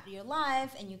you add your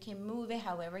live, and you can move it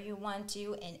however you want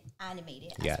to and animate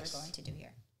it as we're going to do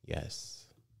here. Yes.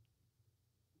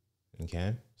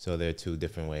 Okay. So there are two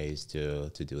different ways to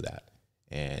do that.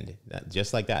 And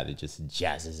just like that, it just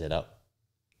jazzes it up.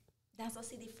 That's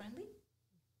OCD friendly?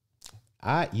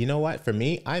 You know what? For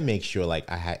me, I make sure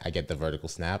like I get the vertical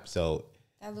snap. So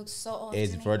that looks so old.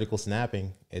 It's vertical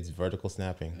snapping. It's vertical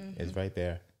snapping. It's right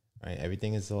there. Right?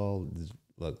 Everything is all,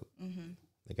 look,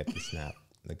 look at the snap.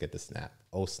 Look at the snap.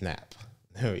 Oh, snap.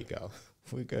 There we go.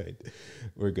 We're good.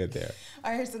 We're good there.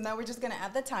 All right, so now we're just going to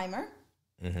add the timer.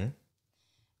 Mm-hmm.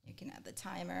 You can add the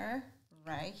timer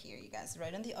right here, you guys,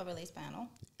 right on the overlays panel.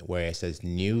 Where it says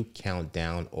new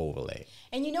countdown overlay.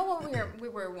 And you know what we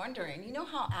were wondering? You know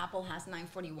how Apple has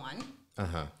 941?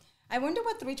 Uh-huh. I wonder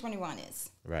what 321 is.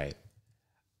 Right.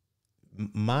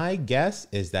 My guess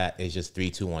is that it's just 3,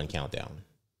 2, 1 countdown.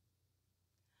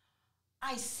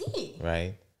 I see.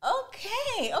 Right.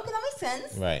 Okay, that makes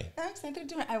sense. Right. That makes sense.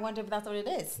 I wonder if that's what it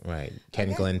is. Right.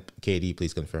 Ken, Glenn, Katie,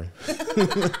 please confirm.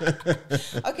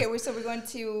 Okay, so we're going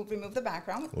to remove the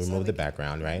background. Remove the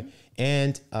background, right?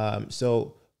 And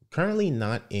so currently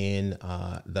not in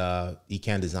the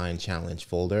Ecamm Design Challenge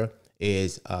folder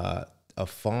is a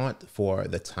font for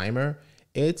the timer.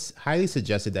 It's highly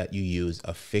suggested that you use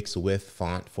a fixed width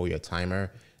font for your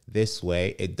timer. This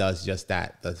way, it does just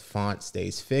that. The font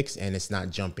stays fixed and it's not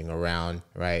jumping around,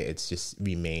 right? It just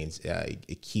remains,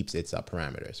 it keeps its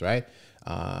parameters, right?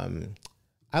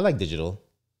 I like digital.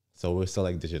 So we're still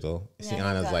like digital. Yeah, see,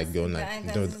 Anna's like going like,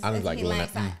 Anna's like going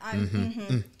like, I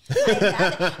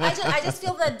just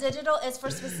feel that digital is for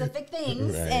specific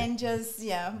things and just,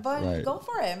 but go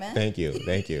for it, man. Thank you.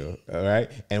 Thank you. All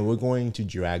right. And we're going to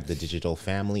drag the digital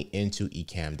family into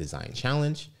Ecamm Design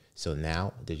Challenge. So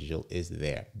now digital is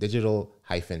there. Digital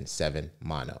 -7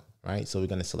 mono, right? So we're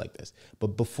going to select this.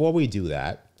 But before we do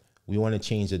that, we want to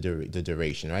change the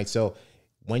duration, right? So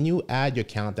when you add your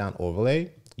countdown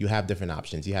overlay, you have different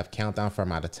options. You have countdown for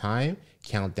amount of time,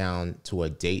 countdown to a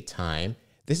date time.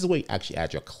 This is where you actually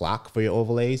add your clock for your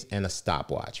overlays and a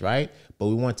stopwatch, right? But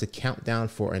we want to count down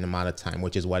for an amount of time,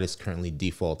 which is what is currently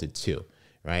defaulted to.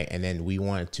 Right. And then we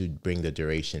want to bring the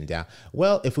duration down.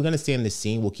 Well, if we're going to stay in the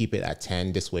scene, we'll keep it at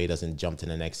 10. This way it doesn't jump to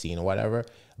the next scene or whatever.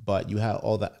 But you have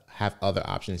other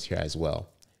options here as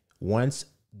well. Once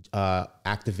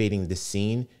activating the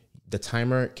scene, the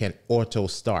timer can auto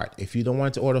start. If you don't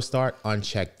want it to auto start,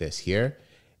 uncheck this here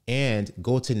and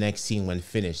go to next scene when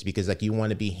finished, because like you want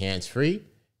to be hands free.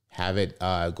 Have it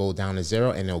go down to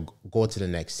 0 and it'll go to the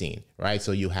next scene, right?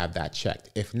 So you have that checked.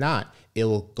 If not, it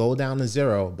will go down to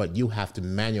 0, but you have to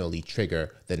manually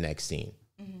trigger the next scene.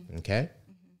 Okay?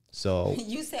 So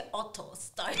you said auto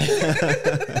start.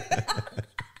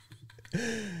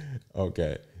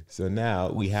 Okay. So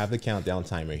now we have the countdown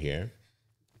timer here.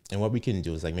 And what we can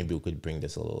do is like maybe we could bring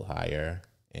this a little higher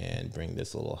and bring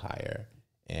this a little higher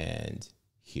and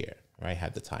here, right?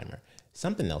 Have the timer.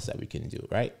 Something else that we can do,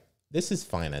 right? This is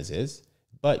fine as is,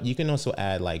 but you can also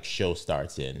add like show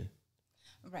starts in.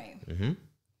 Right.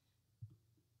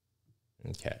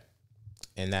 Okay.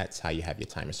 And that's how you have your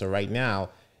timer. So right now,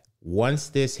 once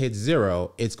this hits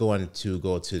 0, it's going to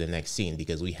go to the next scene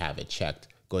because we have it checked.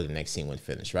 Go to the next scene when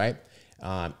finished, right?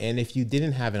 And if you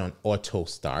didn't have it on auto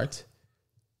start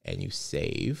and you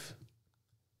save,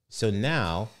 so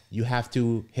now you have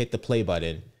to hit the play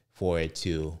button for it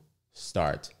to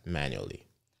start manually.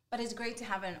 But it's great to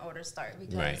have an auto start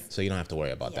because so you don't have to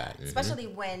worry about that. Especially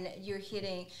when you're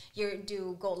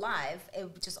do go live,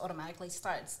 it just automatically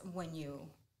starts when you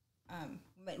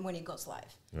when it goes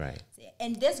live. Right.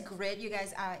 And this grid, you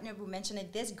guys, never mentioned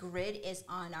it. This grid is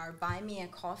on our Buy Me a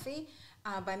Coffee,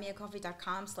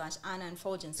 buymeacoffee.com/Anna and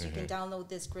Fuljens. So you can download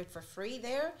this grid for free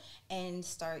there and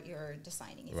start your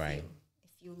designing if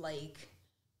you like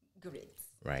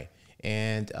grids. Right.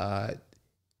 And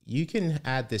you can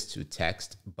add this to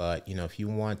text, but you know, if you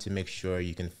want to make sure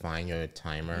you can find your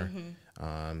timer,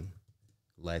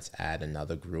 let's add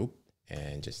another group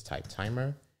and just type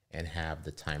timer and have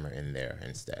the timer in there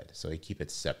instead. So you keep it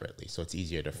separately so it's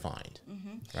easier to find,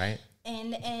 right?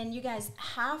 And you guys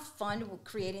have fun with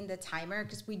creating the timer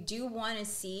because we do want to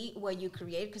see what you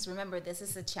create, because remember, this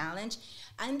is a challenge.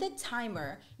 And the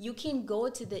timer, you can go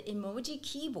to the emoji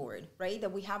keyboard, right,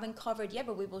 that we haven't covered yet,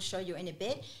 but we will show you in a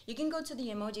bit. You can go to the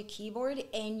emoji keyboard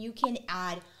and you can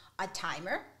add a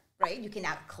timer, right? You can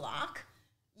add a clock.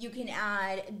 You can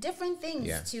add different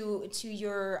things to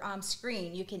your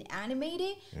screen. You can animate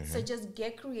it. So just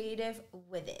get creative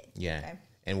with it. Yeah. Okay?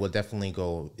 And we'll definitely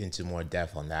go into more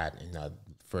depth on that in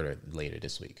further later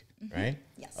this week, right?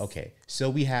 Yes. Okay.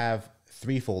 So we have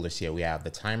 3 folders here. We have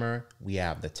the timer, we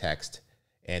have the text,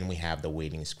 and we have the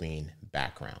waiting screen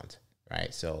background,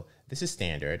 right? So this is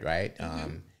standard, right?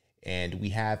 And we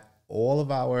have all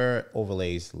of our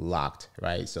overlays locked,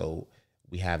 right? So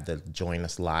we have the join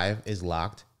us live is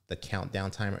locked. the countdown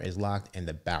timer is locked, and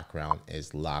the background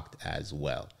is locked as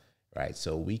well, right?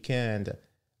 So we can,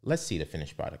 let's see the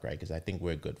finished product, right? Because I think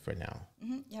we're good for now.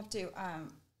 You have to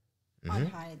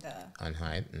unhide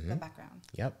the background.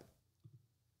 Yep.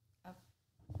 Of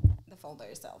the folder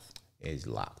itself. Is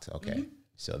locked, okay.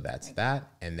 So that's that.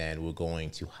 And then we're going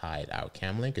to hide our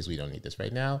cam link because we don't need this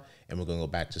right now. And we're going to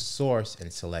go back to source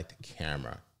and select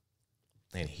camera.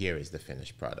 And here is the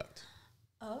finished product.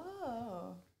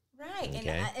 Oh, right.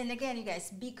 Okay. And again, you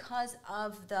guys, because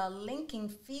of the linking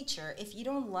feature, if you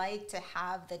don't like to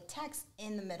have the text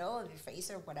in the middle of your face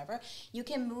or whatever, you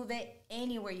can move it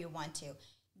anywhere you want to.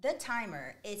 The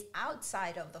timer is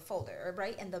outside of the folder,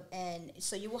 right? And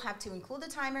so you will have to include the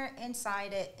timer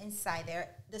inside there,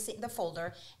 the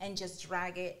folder, and just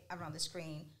drag it around the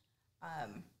screen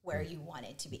where you want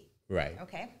it to be. Right.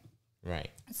 Okay. Right.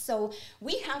 So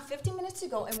we have 15 minutes to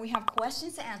go, and we have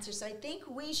questions to answer. So I think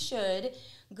we should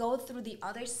go through the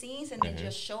other scenes and then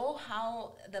just show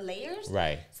how the layers,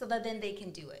 right? So that then they can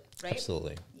do it, right?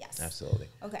 Absolutely. Yes. Absolutely.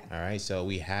 Okay. All right. So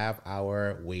we have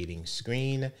our waiting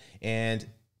screen, and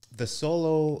the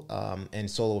solo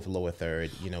and solo with lower third,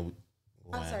 you know.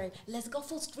 I'm sorry. Let's go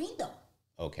full screen though.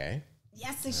 Okay.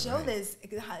 Yes, to show this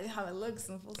how it looks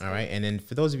in full screen. All right. And then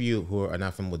for those of you who are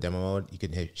not familiar with demo mode, you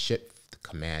can hit Shift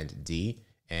Command D,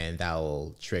 and that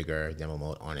will trigger demo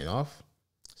mode on and off.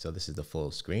 So this is the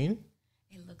full screen.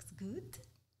 It looks good.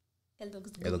 It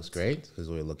looks good. It looks great because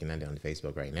we're looking at it on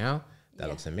Facebook right now. That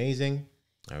looks amazing.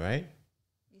 All right.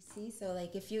 See, so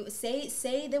like if you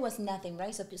say there was nothing,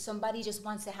 right? So if somebody just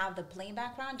wants to have the plain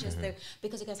background, just there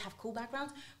because you guys have cool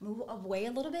backgrounds, move away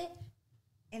a little bit,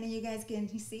 and then you guys can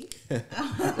see.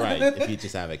 Right. If you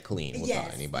just have it clean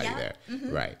without anybody there,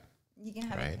 right? You can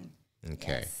have it.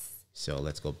 Okay. Yes. So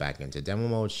let's go back into demo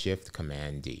mode. Shift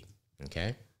Command D.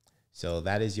 Okay. So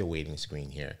that is your waiting screen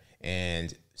here,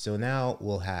 and so now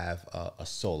we'll have a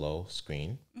solo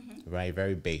screen, right?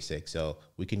 Very basic. So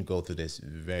we can go through this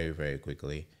very, very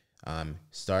quickly.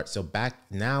 So back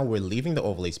now we're leaving the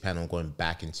overlays panel, going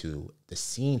back into the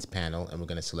scenes panel, and we're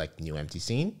going to select new empty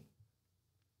scene.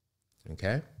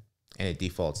 Okay. And it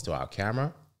defaults to our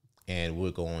camera, and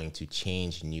we're going to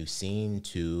change new scene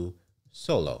to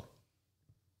solo.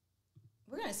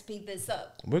 We're going to speed this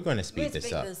up. We're going to speed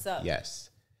this up.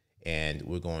 Yes. And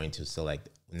we're going to select,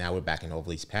 now we're back in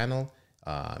overlays panel,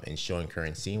 and showing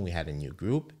current scene. We had a new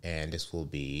group, and this will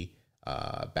be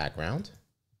background.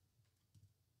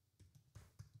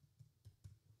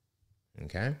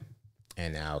 Okay.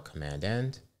 And now Command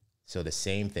End. So the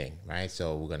same thing, right?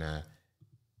 So we're going to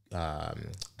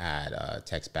add a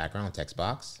text background, text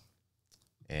box,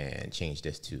 and change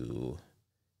this to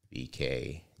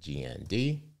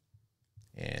BKGND,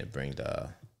 and bring the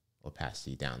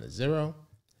opacity down to 0.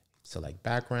 Select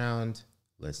background.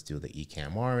 Let's do the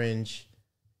Ecamm orange,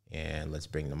 and let's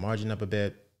bring the margin up a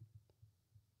bit.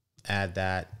 Add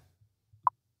that.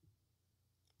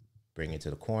 Bring it to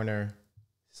the corner.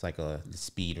 It's like a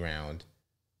speed round.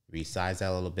 Resize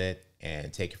that a little bit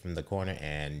and take it from the corner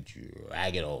and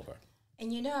drag it over.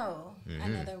 And you know,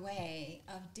 another way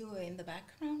of doing the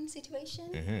background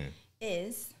situation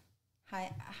is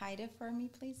hide it for me,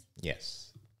 please.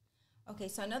 Yes. Okay,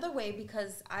 so another way,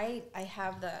 because I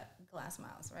have the glass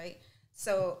mouse, right?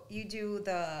 So you do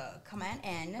the Command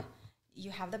N,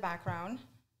 you have the background.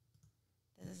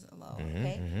 This is low,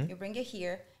 okay? You bring it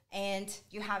here, and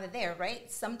you have it there,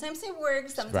 right? Sometimes it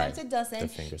works, sometimes it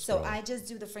doesn't. So I just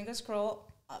do the finger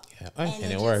scroll up. Yeah.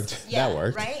 And it worked. Yeah, that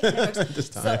worked. Right? It works. This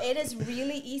time. So it is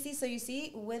really easy. So you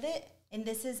see with it, and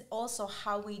this is also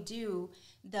how we do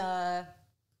the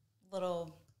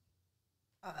little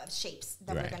shapes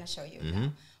that we're going to show you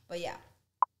now. But yeah,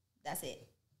 that's it.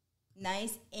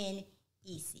 Nice and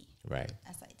easy. Right.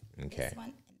 Aside Okay. this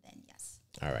one, and then yes.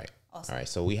 All right. Awesome. All right.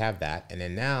 So we have that, and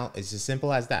then now it's as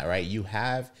simple as that, right? You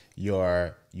have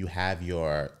your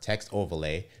text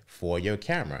overlay for your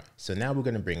camera. So now we're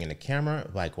going to bring in the camera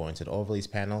by going to the overlays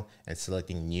panel and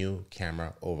selecting new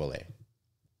camera overlay.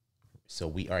 So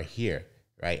we are here,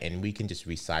 right? And we can just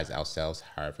resize ourselves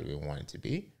however we want it to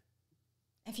be.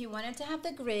 If you wanted to have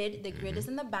the grid is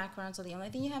in the background. So the only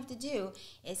thing you have to do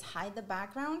is hide the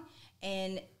background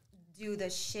and do the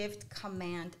Shift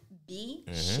Command B,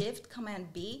 Shift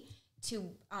Command B to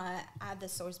add the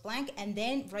source blank. And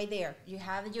then right there, you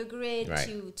have your grid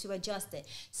to adjust it.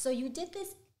 So you did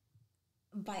this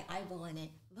by eyeballing it.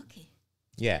 Look it.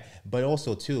 Yeah, but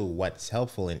also too, what's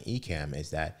helpful in Ecamm is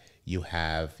that you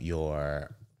have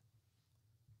your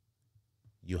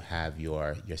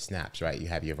snaps, right? You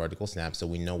have your vertical snaps, so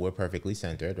we know we're perfectly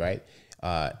centered, right?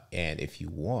 And if you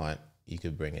want, you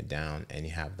could bring it down, and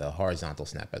you have the horizontal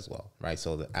snap as well, right?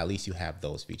 So at least you have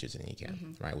those features in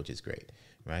Ecamm, right? Which is great,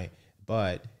 right?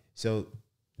 But so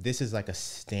this is like a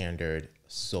standard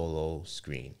solo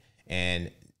screen.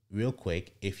 And real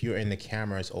quick, if you're in the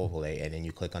camera's overlay and then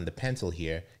you click on the pencil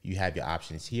here, you have your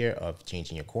options here of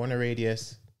changing your corner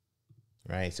radius,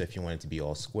 right? So if you want it to be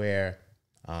all square,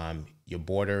 your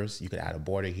borders, you could add a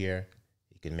border here.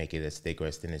 You can make it as thick or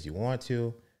as thin as you want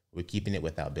to. We're keeping it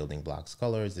without building blocks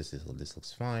colors. This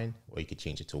looks fine. Or you could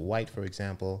change it to white, for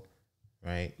example,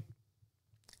 right?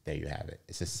 There you have it.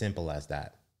 It's as simple as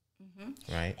that,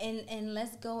 right? And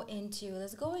let's go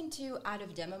into out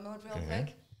of demo mode real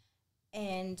quick,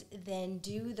 and then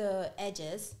do the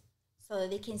edges so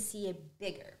that they can see it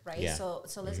bigger, right? Yeah. So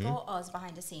let's go us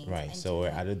behind the scenes. Right. So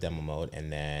we're out of demo mode, and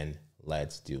then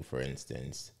let's do, for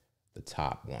instance, the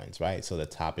top ones, right? So the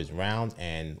top is round,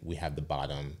 and we have the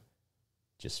bottom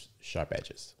just sharp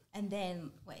edges. And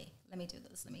then wait, let me do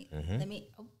this. Let me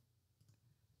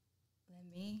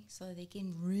so they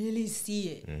can really see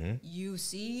it. You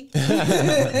see,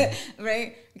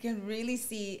 right? You can really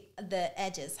see the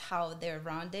edges, how they're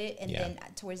rounded, and then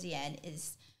towards the end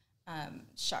is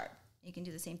sharp. You can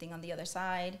do the same thing on the other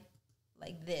side,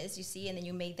 like this, you see, and then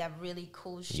you make that really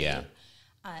cool shape. Yeah.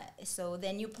 So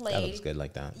then you play. That looks good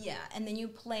like that. Yeah, and then you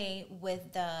play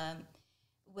with the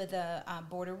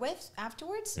border width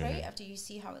afterwards, right? After you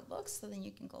see how it looks, so then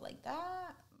you can go like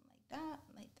that, like that,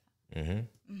 like that.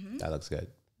 That looks good.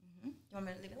 You want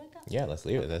me to leave it like that? Yeah, let's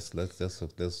leave it. This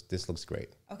looks great.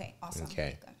 Okay, awesome.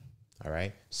 Okay. Good. All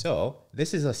right. So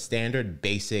this is a standard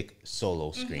basic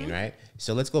solo screen, right?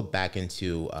 So let's go back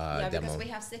into Yeah, demo. because we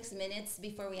have 6 minutes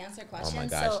before we answer questions. Oh my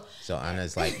gosh. So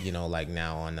Anna's like, like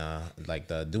now on like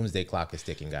the doomsday clock is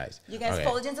ticking, guys. You guys,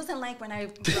 Fuljens doesn't like when I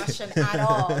rush him at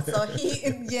all. So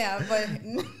but.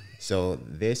 So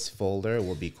this folder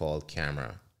will be called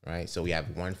camera, right? So we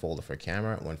have one folder for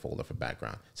camera, one folder for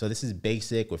background. So this is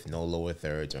basic with no lower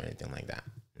thirds or anything like that,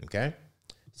 okay?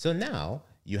 So now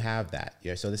you have that.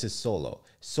 Yeah, so this is solo.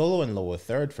 Solo and lower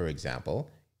third, for example.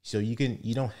 So you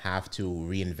don't have to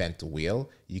reinvent the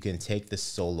wheel. You can take the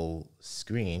solo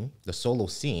screen, the solo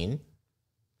scene,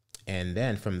 and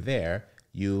then from there,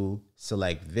 you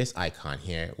select this icon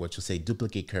here, which will say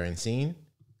duplicate current scene.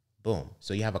 Boom.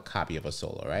 So you have a copy of a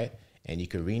solo, right? And you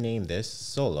could rename this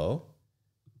solo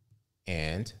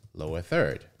and lower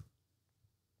third.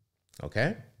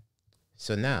 Okay?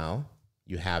 So now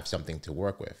you have something to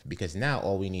work with, because now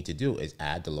all we need to do is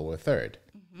add the lower third,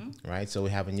 right? So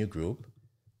we have a new group,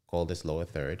 call this lower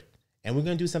third, and we're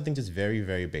going to do something just very,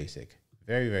 very basic,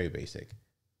 very, very basic.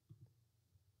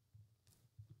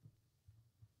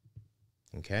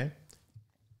 Okay.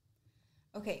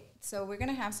 Okay, so we're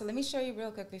gonna have, so let me show you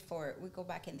real quick before we go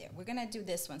back in there. We're gonna do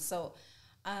this one. So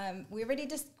we already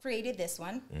just created this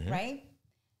one, right?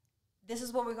 This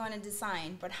is what we're going to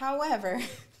design. But however,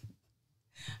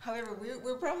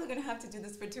 we're probably gonna have to do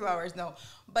this for 2 hours. No,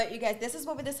 but you guys, this is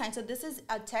what we designed. So this is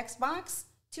a text box,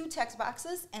 2 text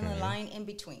boxes, and a line in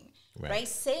between, right?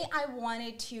 Say I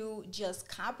wanted to just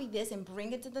copy this and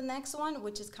bring it to the next one,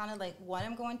 which is kind of like what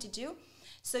I'm going to do.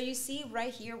 So you see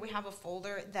right here, we have a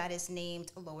folder that is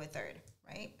named lower third,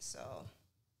 right? So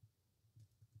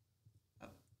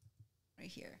right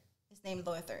here, it's named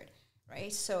lower third,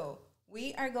 right? So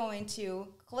we are going to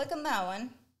click on that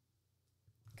one,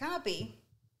 copy,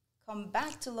 come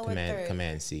back to lower third.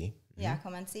 Command C. Yeah,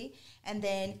 Command C, and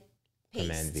then paste.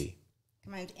 Command V.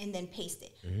 And then paste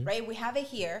it, right? We have it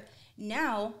here.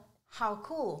 Now, how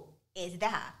cool is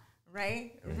that?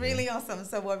 Right? Really awesome.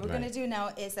 So what we're going to do now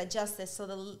is adjust this. So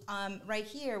the right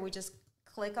here, we just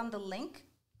click on the link,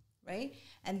 right?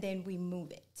 And then we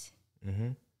move it to where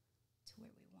we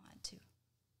want to.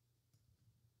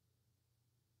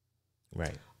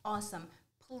 Right. Awesome.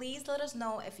 Please let us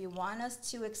know if you want us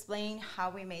to explain how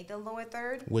we made the lower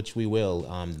third. Which we will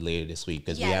later this week,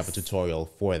 because we have a tutorial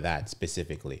for that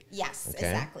specifically. Yes,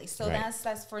 exactly. So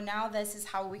that's for now. This is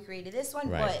how we created this one.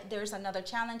 But there's another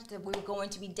challenge that we're going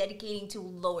to be dedicating to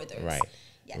lower thirds. Right.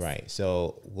 Yes. Right.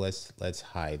 So let's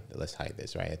hide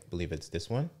this. Right. I believe it's this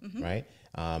one. Right.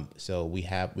 So we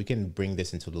can bring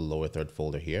this into the lower third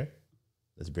folder here.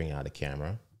 Let's bring out a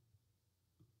camera.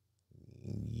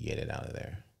 Get it out of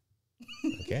there.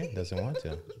 Okay, doesn't want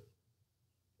to.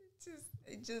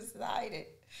 Just hide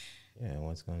it. Yeah,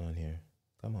 what's going on here?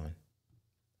 Come on.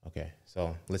 Okay,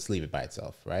 so let's leave it by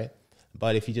itself, right?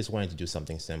 But if you just wanted to do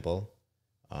something simple,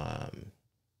 under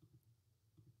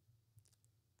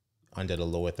the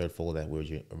lower third folder that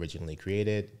we originally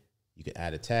created, you could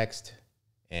add a text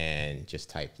and just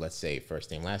type, let's say, first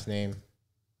name, last name,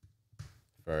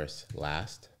 first,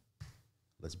 last.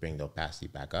 Let's bring the opacity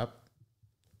back up.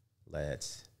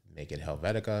 Let's make it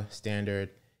Helvetica standard.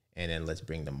 And then let's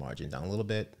bring the margin down a little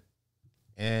bit.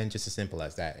 And just as simple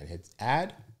as that. And hit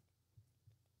add.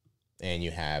 And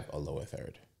you have a lower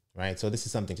third, right? So this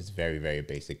is something just very, very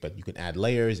basic, but you can add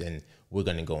layers, and we're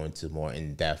going to go into more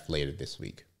in depth later this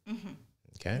week.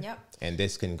 Okay. Yep. And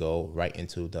this can go right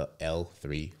into the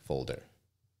L3 folder.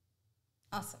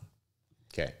 Awesome.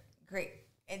 Okay. Great.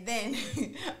 And then,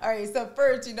 all right, so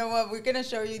first, you know what? We're going to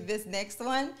show you this next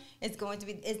one. It's going to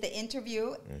be, is the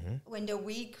interview window.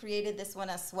 We created this one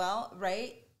as well,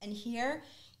 right? And here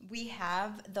we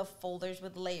have the folders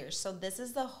with layers. So this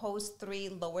is the host 3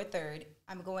 lower third.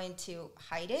 I'm going to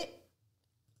hide it,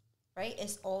 right?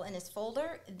 It's all in its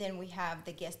folder. Then we have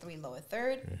the guest 3 lower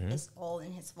third. It's all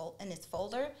in its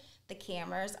folder. The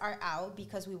cameras are out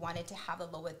because we wanted to have the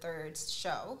lower thirds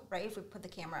show, right? If we put the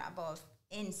camera above,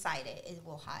 inside it, it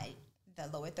will hide the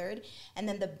lower third. And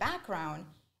then the background,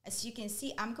 as you can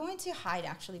see, I'm going to hide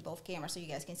actually both cameras so you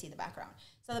guys can see the background.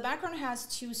 So the background has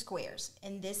 2 squares,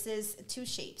 and this is 2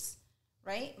 shapes,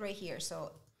 right? Right here.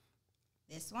 So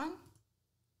this one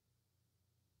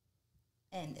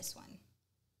and this one.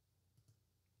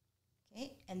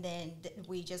 Okay, and then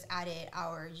we just added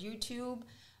our YouTube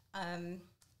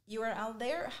URL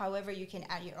there. However, you can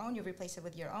add your own, you replace it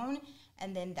with your own,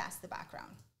 and then that's the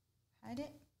background. Hide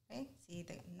it, okay? See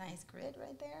the nice grid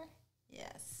right there?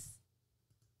 Yes.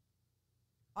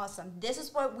 Awesome. This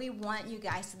is what we want you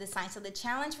guys to design. So the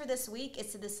challenge for this week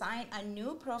is to design a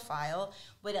new profile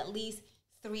with at least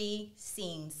 3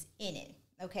 scenes in it.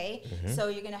 Okay, so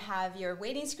you're gonna have your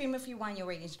waiting screen if you want your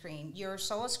waiting screen, your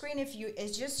solo screen if you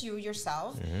it's just you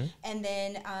yourself, and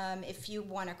then if you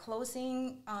want a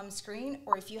closing screen,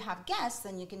 or if you have guests,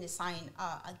 then you can design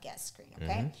a guest screen.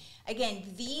 Okay, again,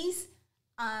 these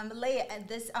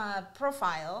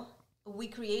profile, we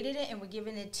created it and we're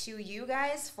giving it to you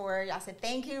guys for, I said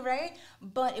thank you, right?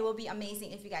 But it will be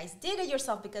amazing if you guys did it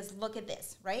yourself, because look at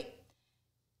this, right?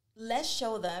 Let's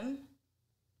show them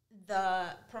the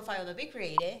profile that we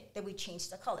created, that we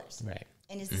changed the colors. Right.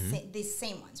 And it's these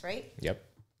same ones, right? Yep.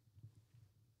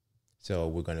 So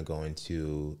we're going to go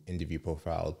into interview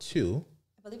profile 2.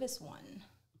 I believe it's 1.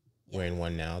 Yeah. We're in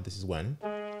 1 now. This is 1.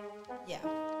 Yeah.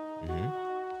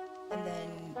 And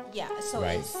then, yeah, so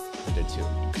right it's... under 2.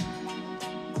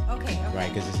 Okay.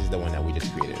 Right, because this is the one that we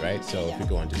just created, right? So if we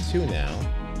go into 2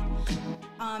 now.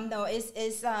 No,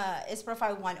 it's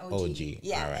profile 1 OG. OG.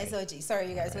 Yeah, it's OG. Sorry,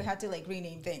 you guys, we had to like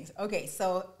rename things. Okay,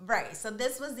 so, right. So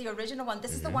this was the original one.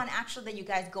 This is the one actually that you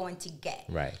guys going to get.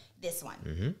 Right. This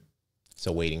one.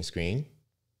 So waiting screen,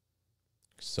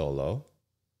 solo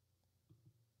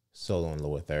and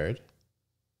lower third,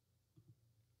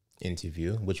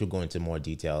 interview, which we'll go into more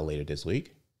detail later this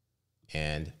week,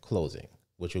 and closing,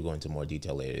 which we'll go into more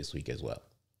detail later this week as well.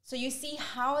 So you see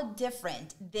how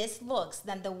different this looks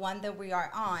than the one that we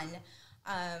are on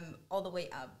all the way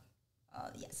up.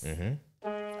 Yes.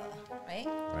 Right?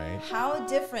 Right. How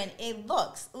different it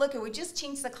looks. Look, we just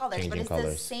changed the colors, but it's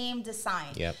the same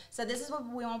design. Yep. So this is what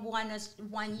we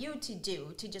want you to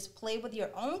do, to just play with your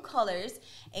own colors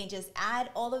and just add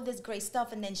all of this great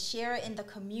stuff and then share it in the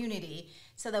community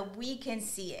so that we can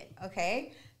see it,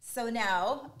 okay? So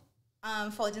now,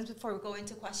 Fuljens, before we go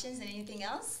into questions and anything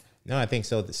else? No, I think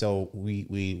so. So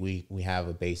we have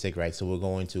a basic, right? So we're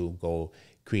going to go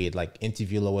create like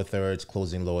interview lower thirds,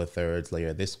 closing lower thirds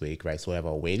later this week, right? So we have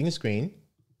a waiting screen.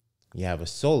 You have a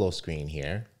solo screen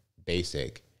here,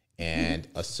 basic, and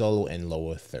a solo and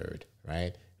lower third,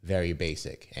 right? Very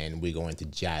basic. And we're going to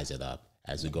jazz it up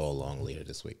as we go along later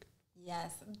this week.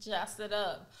 Yes, jazz it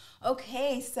up.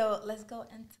 Okay, so let's go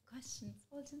into questions.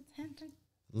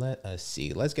 Let us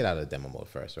see. Let's get out of the demo mode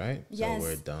first, right? Yes. So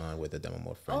we're done with the demo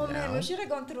mode for now. Oh man, we should have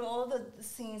gone through all the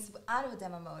scenes out of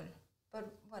demo mode, but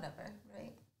whatever,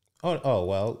 right? Oh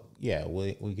well, yeah.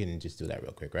 We can just do that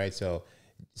real quick, right? So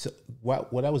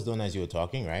what I was doing as you were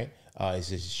talking, right, is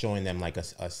just showing them like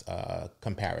a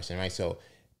comparison, right? So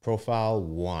profile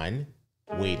 1,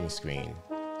 waiting screen,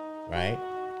 right?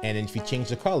 And then if you change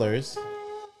the colors,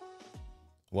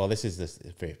 well, this is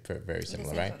very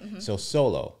similar, right? So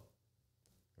solo.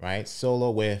 Right,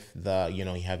 solo with the, you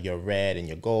have your red and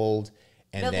your gold,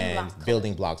 and then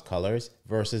building blocks colors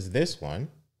versus this one.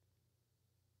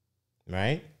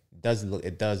 Right,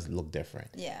 it does look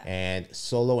different. Yeah. And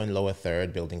solo and lower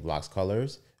third building blocks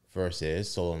colors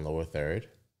versus solo and lower third.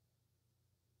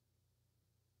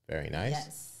 Very nice.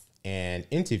 Yes. And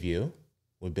interview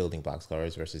with building blocks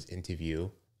colors versus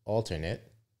interview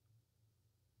alternate.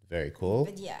 Very cool.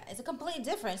 But yeah, it's a completely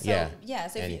different. So, yeah.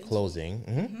 So and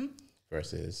closing.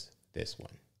 Versus this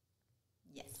one.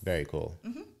 Yes. Very cool.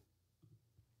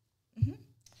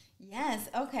 Yes.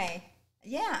 Okay.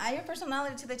 Yeah, add your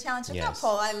personality to the challenge. Check out Yes.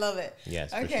 poll. I love it.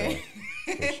 Yes, Okay.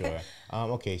 for sure. For sure.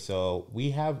 Okay, so we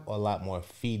have a lot more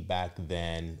feedback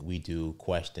than we do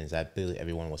questions. I believe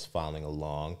everyone was following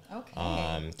along.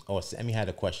 Okay. Sammy had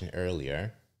a question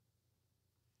earlier.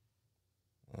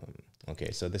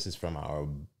 Okay, so this is from our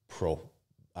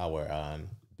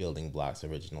Building Blocks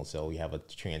original. So we have a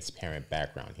transparent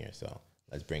background here. So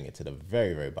let's bring it to the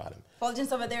very, very bottom.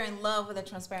 Fuljens over there in love with a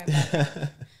transparent background.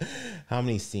 How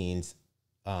many scenes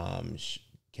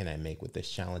can I make with this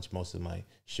challenge? Most of my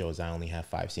shows, I only have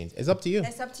 5 scenes. It's up to you.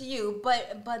 It's up to you,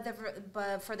 but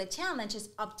for the challenge, it's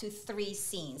up to 3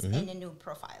 scenes in a new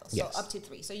profile. So Yes. up to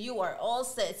 3. So you are all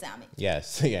set, Sammy.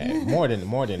 Yes, yeah, more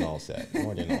than all set.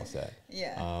 More than all set.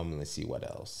 Yeah. Let's see what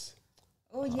else.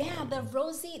 Oh yeah, the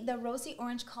rosy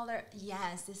orange color.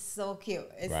 Yes, it's so cute.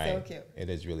 It's so cute. It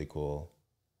is really cool.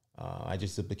 I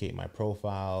just duplicate my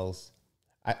profiles.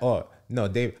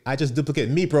 Dave, I just duplicate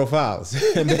me profiles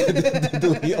and then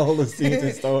delete all the scenes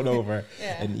and start over.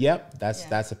 Yeah. And yep,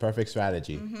 that's a perfect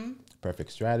strategy.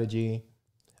 Perfect strategy.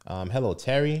 Hello,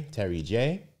 Terry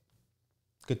J.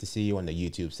 Good to see you on the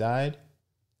YouTube side.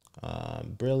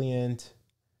 Brilliant.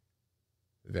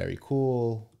 Very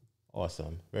cool.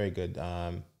 Awesome. Very good.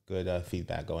 Good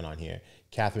feedback going on here.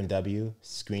 Catherine W.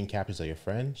 Screen captures are your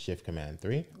friend. Shift Command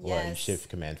 3 or Shift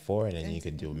Command 4, and then you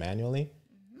could do it manually.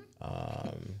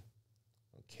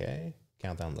 Okay.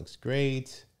 Countdown looks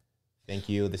great. Thank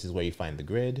you. This is where you find the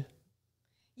grid.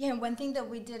 Yeah, and one thing that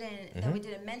we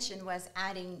didn't mention was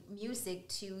adding music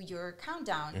to your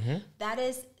countdown. That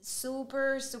is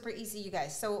super easy, you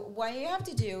guys. So what you have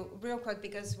to do real quick,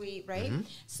 because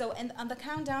so on the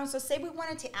countdown, so say we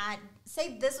wanted to add,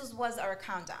 say this was our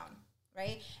countdown,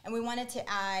 right? And we wanted to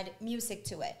add music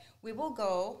to it. We will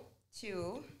go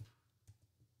to,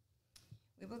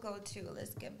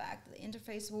 let's get back to the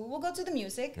interface. We will go to the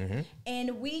music,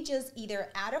 and we just either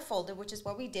add a folder, which is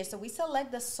what we did. So we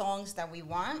select the songs that we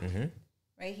want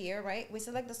right here, right? We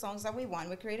select the songs that we want.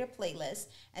 We create a playlist,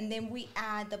 and then we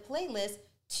add the playlist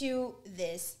to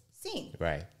this scene.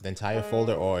 Right. The entire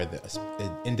folder or the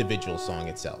individual song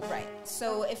itself. Right.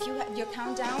 So if your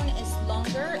countdown is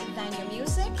longer than your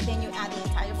music, then you add the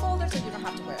entire folder, so you don't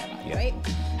have to worry about it, right?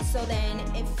 So then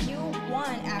if you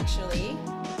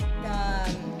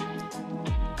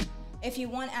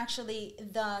want actually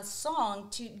the song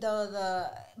to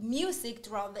the music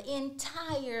throughout the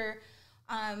entire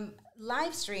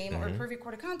live stream or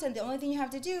pre-recorded content, the only thing you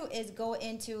have to do is go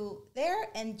into there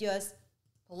and just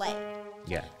play.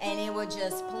 Yeah. And it will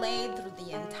just play through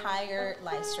the entire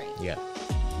live stream. Yeah.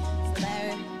 So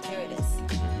there it is.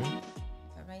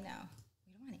 But right now,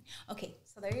 we don't want it. Okay,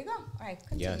 so there you go. All right,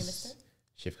 continue, mister.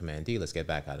 Shift Command D. Let's get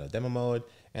back out of demo mode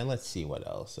and let's see what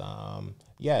else.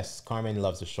 Yes, Carmen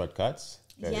loves the shortcuts.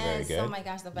 Very good. Oh my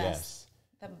gosh, the best. Yes.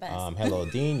 The best. Hello,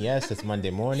 Dean. Yes, it's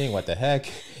Monday morning. What the heck?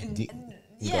 Go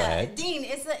ahead. Dean,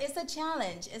 it's a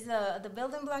challenge. It's the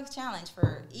Building Blocks challenge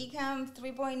for Ecamm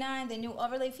 3.9, the new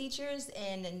overlay features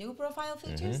and the new profile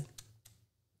features.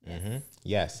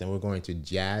 Yes, and we're going to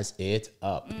jazz it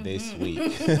up this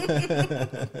week.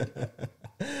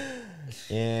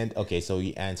 And okay, so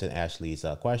you answered Ashley's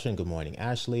question. Good morning,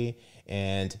 Ashley.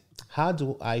 And how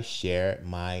do I share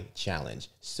my challenge?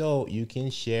 So you can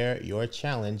share your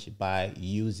challenge by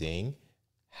using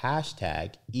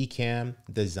hashtag Ecamm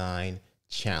Design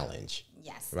Challenge.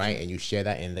 Yes. Right? And you share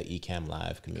that in the Ecamm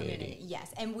Live community.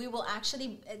 Yes. And we will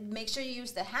actually make sure you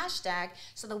use the hashtag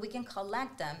so that we can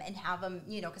collect them and have them,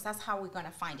 because that's how we're going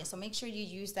to find it. So make sure you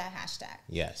use that hashtag.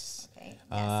 Yes. Okay.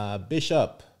 Yes.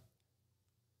 Bishop.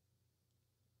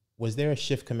 Was there a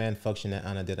shift command function that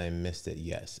Anna did? I missed it.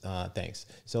 Yes. Thanks.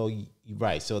 So,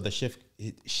 right. So the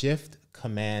shift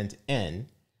command N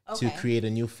to create a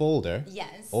new folder.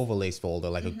 Yes. Overlays folder,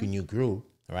 like a new group,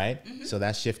 right? So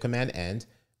that's shift command N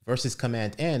versus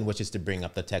command N, which is to bring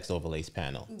up the text overlays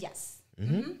panel. Yes.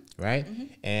 Right?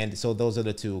 And so those are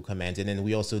the two commands. And then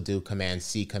we also do command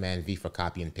C, command V for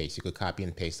copy and paste. You could copy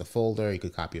and paste the folder, you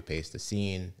could copy and paste the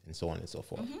scene, and so on and so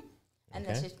forth. And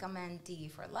then Shift Command D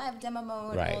for live demo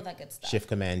mode, right. all that good stuff. Shift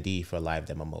Command D for live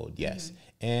demo mode, yes.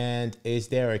 And is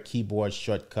there a keyboard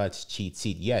shortcuts cheat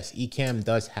sheet? Yes, Ecamm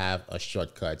does have a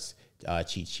shortcuts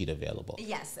cheat sheet available.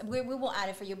 Yes, we will add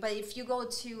it for you. But if you go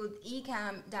to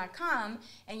ecamm.com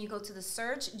and you go to the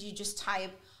search, you just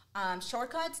type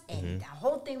shortcuts and the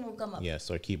whole thing will come up.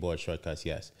 Yes, or keyboard shortcuts,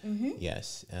 yes.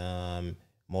 Yes.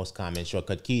 Most common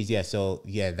shortcut keys, yeah. So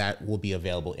yeah, that will be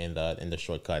available in the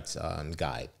shortcuts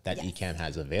guide that Ecamm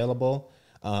has available.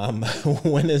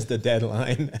 When is the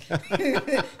deadline?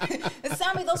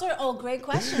 Sammy, those are all great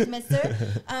questions, mister.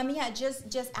 Yeah,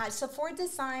 just add. So for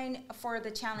design for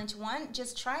the challenge 1,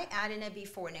 just try adding it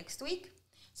before next week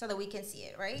so that we can see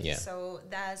it, right? Yeah. So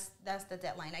that's the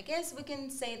deadline. I guess we can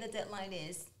say the deadline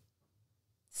is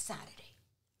Saturday.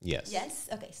 Yes. Yes?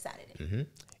 Okay, Saturday. Mm-hmm.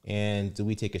 And do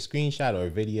we take a screenshot or a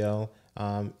video?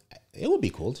 It would be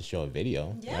cool to show a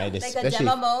video, Yeah, right? like a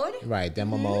demo mode. Right,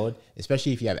 demo mode.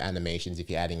 Especially if you have animations, if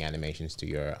you're adding animations to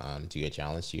your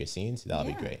challenge, to your scenes, that'll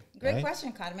be great. Great right?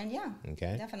 question, Carmen. Yeah.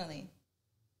 Okay. Definitely.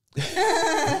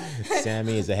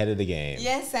 Sammy is ahead of the game.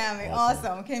 Yes, Sammy.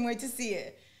 Awesome. Can't wait to see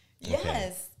it. Okay.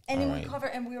 Yes. And then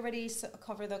Right. we already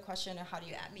covered the question of how do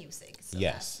you add music. So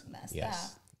Yes. That's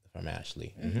Yes. From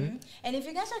Ashley. And if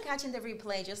you guys are catching the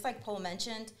replay, just like Paul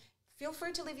mentioned, feel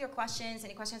free to leave your questions,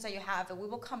 any questions that you have, and we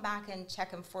will come back and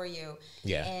check them for you.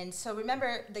 Yeah. And so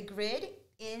remember, the grid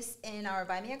is in our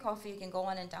Buy Me a Coffee. You can go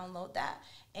on and download that.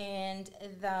 And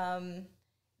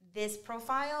this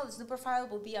new profile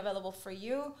will be available for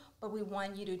you, but we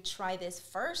want you to try this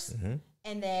first,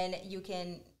 and then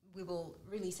we will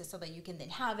release it so that you can then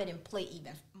have it and play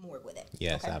even more with it.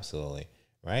 Yes, okay? absolutely.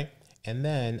 Right. And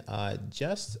then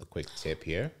just a quick tip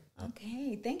here.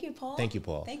 Okay. Thank you, Paul. Thank you,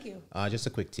 Paul. Thank you. Just a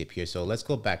quick tip here. So let's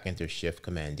go back into Shift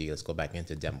Command D. Let's go back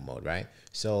into demo mode, right?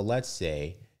 So let's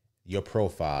say your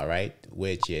profile, right?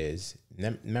 Which is,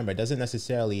 remember, it doesn't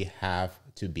necessarily have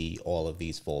to be all of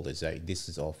these folders, right? This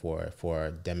is all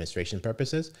for demonstration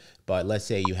purposes. But let's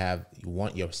say you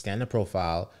want your standard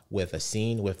profile with a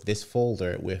scene with this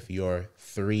folder with your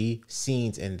 3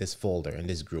 scenes in this folder, in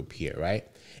this group here, right?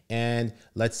 And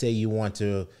let's say you want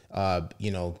to,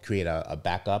 create a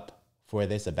backup for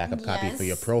this, a backup copy for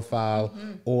your profile,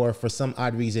 or for some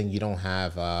odd reason you don't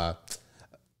have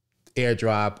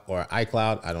AirDrop or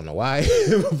iCloud. I don't know why,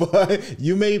 but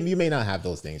you may not have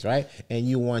those things, right? And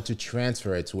you want to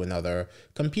transfer it to another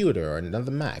computer or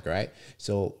another Mac, right?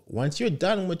 So once you're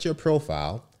done with your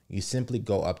profile, you simply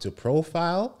go up to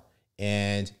Profile,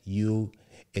 and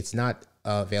it's not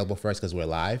available for us because we're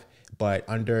live, but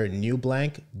under New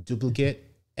Blank, Duplicate,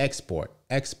 Export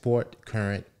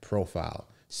Current Profile.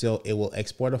 So it will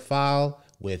export a file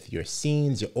with your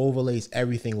scenes, your overlays,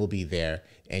 everything will be there,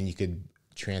 and you could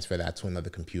transfer that to another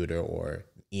computer or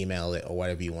email it or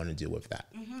whatever you want to do with that.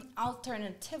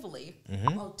 Alternatively,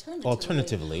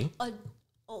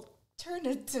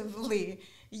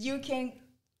 you can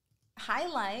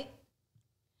highlight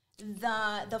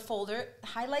the folder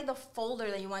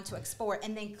that you want to export,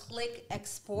 and then click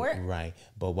export. Right.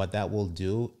 But what that will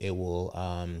do, it will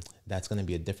that's going to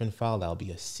be a different file. That'll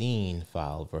be a scene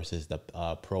file versus the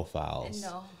profiles.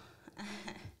 No.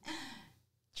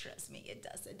 Trust me, it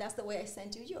does it. That's the way I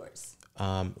sent you yours.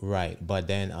 Right. But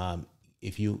then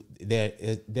if you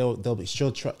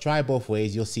she'll try both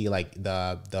ways. You'll see like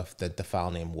the file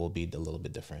name will be a little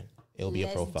bit different. It'll be a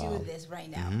profile. Let's do this right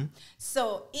now.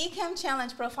 So Ecamm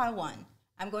Challenge Profile 1.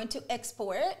 I'm going to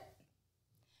export it.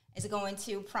 It's going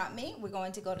to prompt me. We're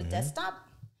going to go to desktop.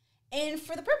 And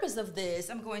for the purpose of this,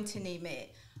 I'm going to name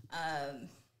it,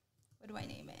 what do I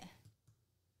name it?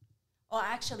 Oh,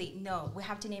 actually, no, we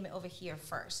have to name it over here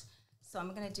first. So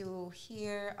I'm going to do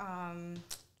here,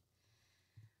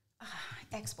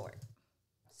 export,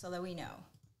 so that we know,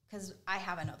 because I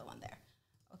have another one there.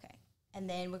 Okay. And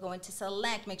then we're going to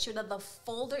select, make sure that the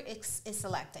folder is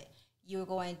selected. You're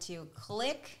going to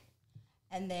click,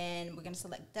 and then we're going to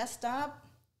select desktop,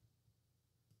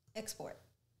 export.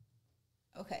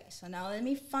 Okay, so now let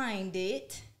me find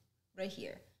it right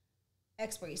here.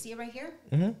 Export, you see it right here?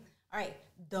 All right,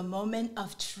 the moment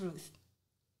of truth.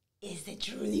 Is it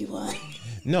truly one?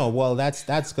 No, well, that's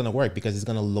going to work because it's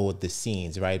going to load the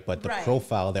scenes, right? But the Right.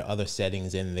 profile, there are other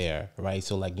settings in there, right?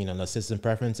 So like, the system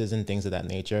preferences and things of that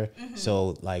nature.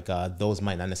 So like those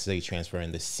might not necessarily transfer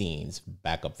in the scenes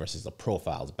backup versus the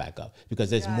profiles backup, because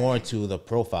there's more to the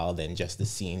profile than just the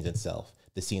scenes itself.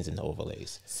 The scenes and the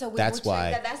overlays. So that's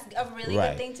why that's a really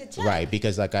good thing to check. Right,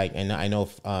 because like I know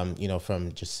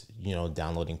from just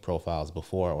downloading profiles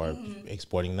before or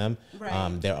exporting them,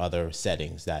 there are other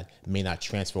settings that may not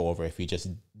transfer over if you just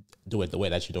do it the way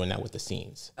that you're doing that with the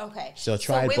scenes. Okay. So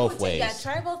try both ways. Yeah,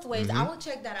 try both ways. I will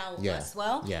check that out as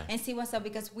well. Yeah. And see what's up,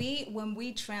 because when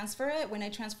I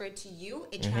transfer it to you,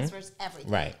 it transfers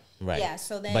everything. Right. Yeah.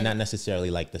 So then, but not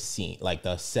necessarily like the scene, like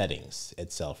the settings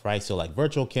itself, right? So like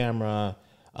virtual camera,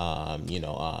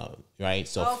 right?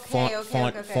 So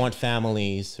font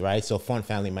families, right? So font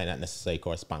family might not necessarily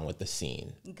correspond with the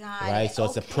scene, right? So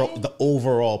it's the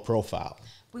overall profile.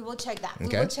 We will check that. Okay.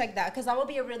 We will check that, because that will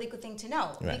be a really good thing to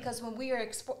know. Right. Because when we're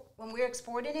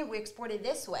exporting it, we export it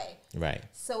this way. Right.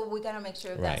 So we gotta make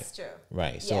sure that's true.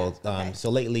 Right. So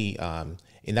so lately, and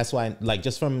that's why, like,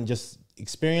 just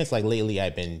experience, like lately,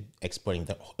 I've been exporting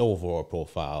the overall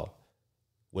profile,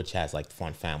 which has like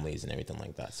font families and everything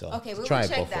like that. So okay, we will try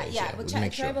check both that. ways, Yeah, we'll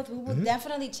try both. We will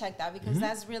definitely check that because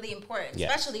that's really important,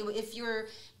 especially if you're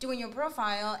doing your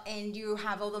profile and you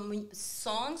have all the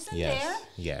songs in there,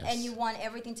 and you want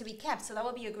everything to be kept. So that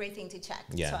would be a great thing to check.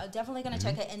 So I'm definitely gonna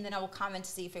check it, and then I will comment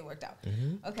to see if it worked out.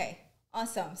 Okay,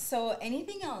 awesome. So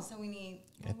anything else that we need?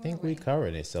 I think we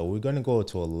covered it. So we're gonna go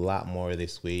to a lot more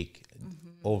this week.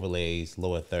 Overlays,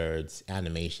 lower thirds,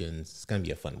 animations. It's gonna be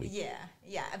a fun week.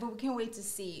 Yeah, but we can't wait to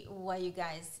see what you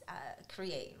guys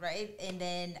create, right? And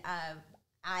then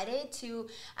add it to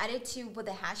with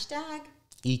the hashtag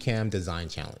Ecamm Design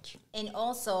Challenge. And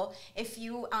also, if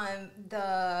you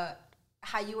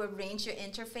how you arrange your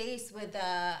interface with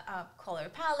the color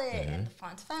palette and the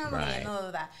font family and all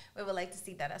of that, we would like to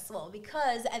see that as well.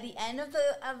 Because at the end of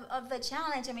the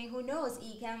challenge, I mean, who knows?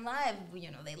 Ecamm Live,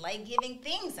 you know, they like giving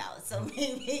things out, so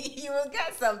maybe you will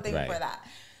get something for that.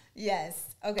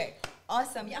 Yes. Okay.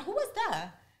 Awesome. Yeah. Who was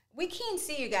that? We can't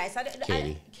see you guys.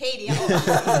 Katie. Katie.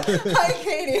 Oh. Hi,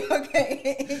 Katie.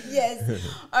 Okay. Yes.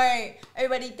 All right,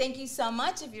 everybody. Thank you so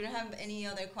much. If you don't have any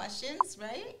other questions,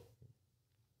 right?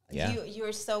 Yeah.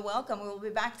 You're so welcome. We will be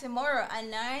back tomorrow at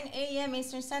 9 a.m.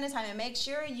 Eastern Standard Time. And make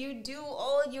sure you do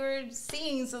all your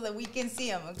scenes so that we can see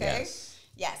them, okay?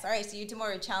 Yes. All right. See you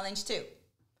tomorrow. Challenge 2.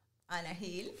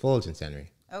 Anahil. Fuljens, Henry.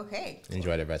 Okay.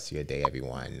 Enjoy the rest of your day,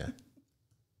 everyone.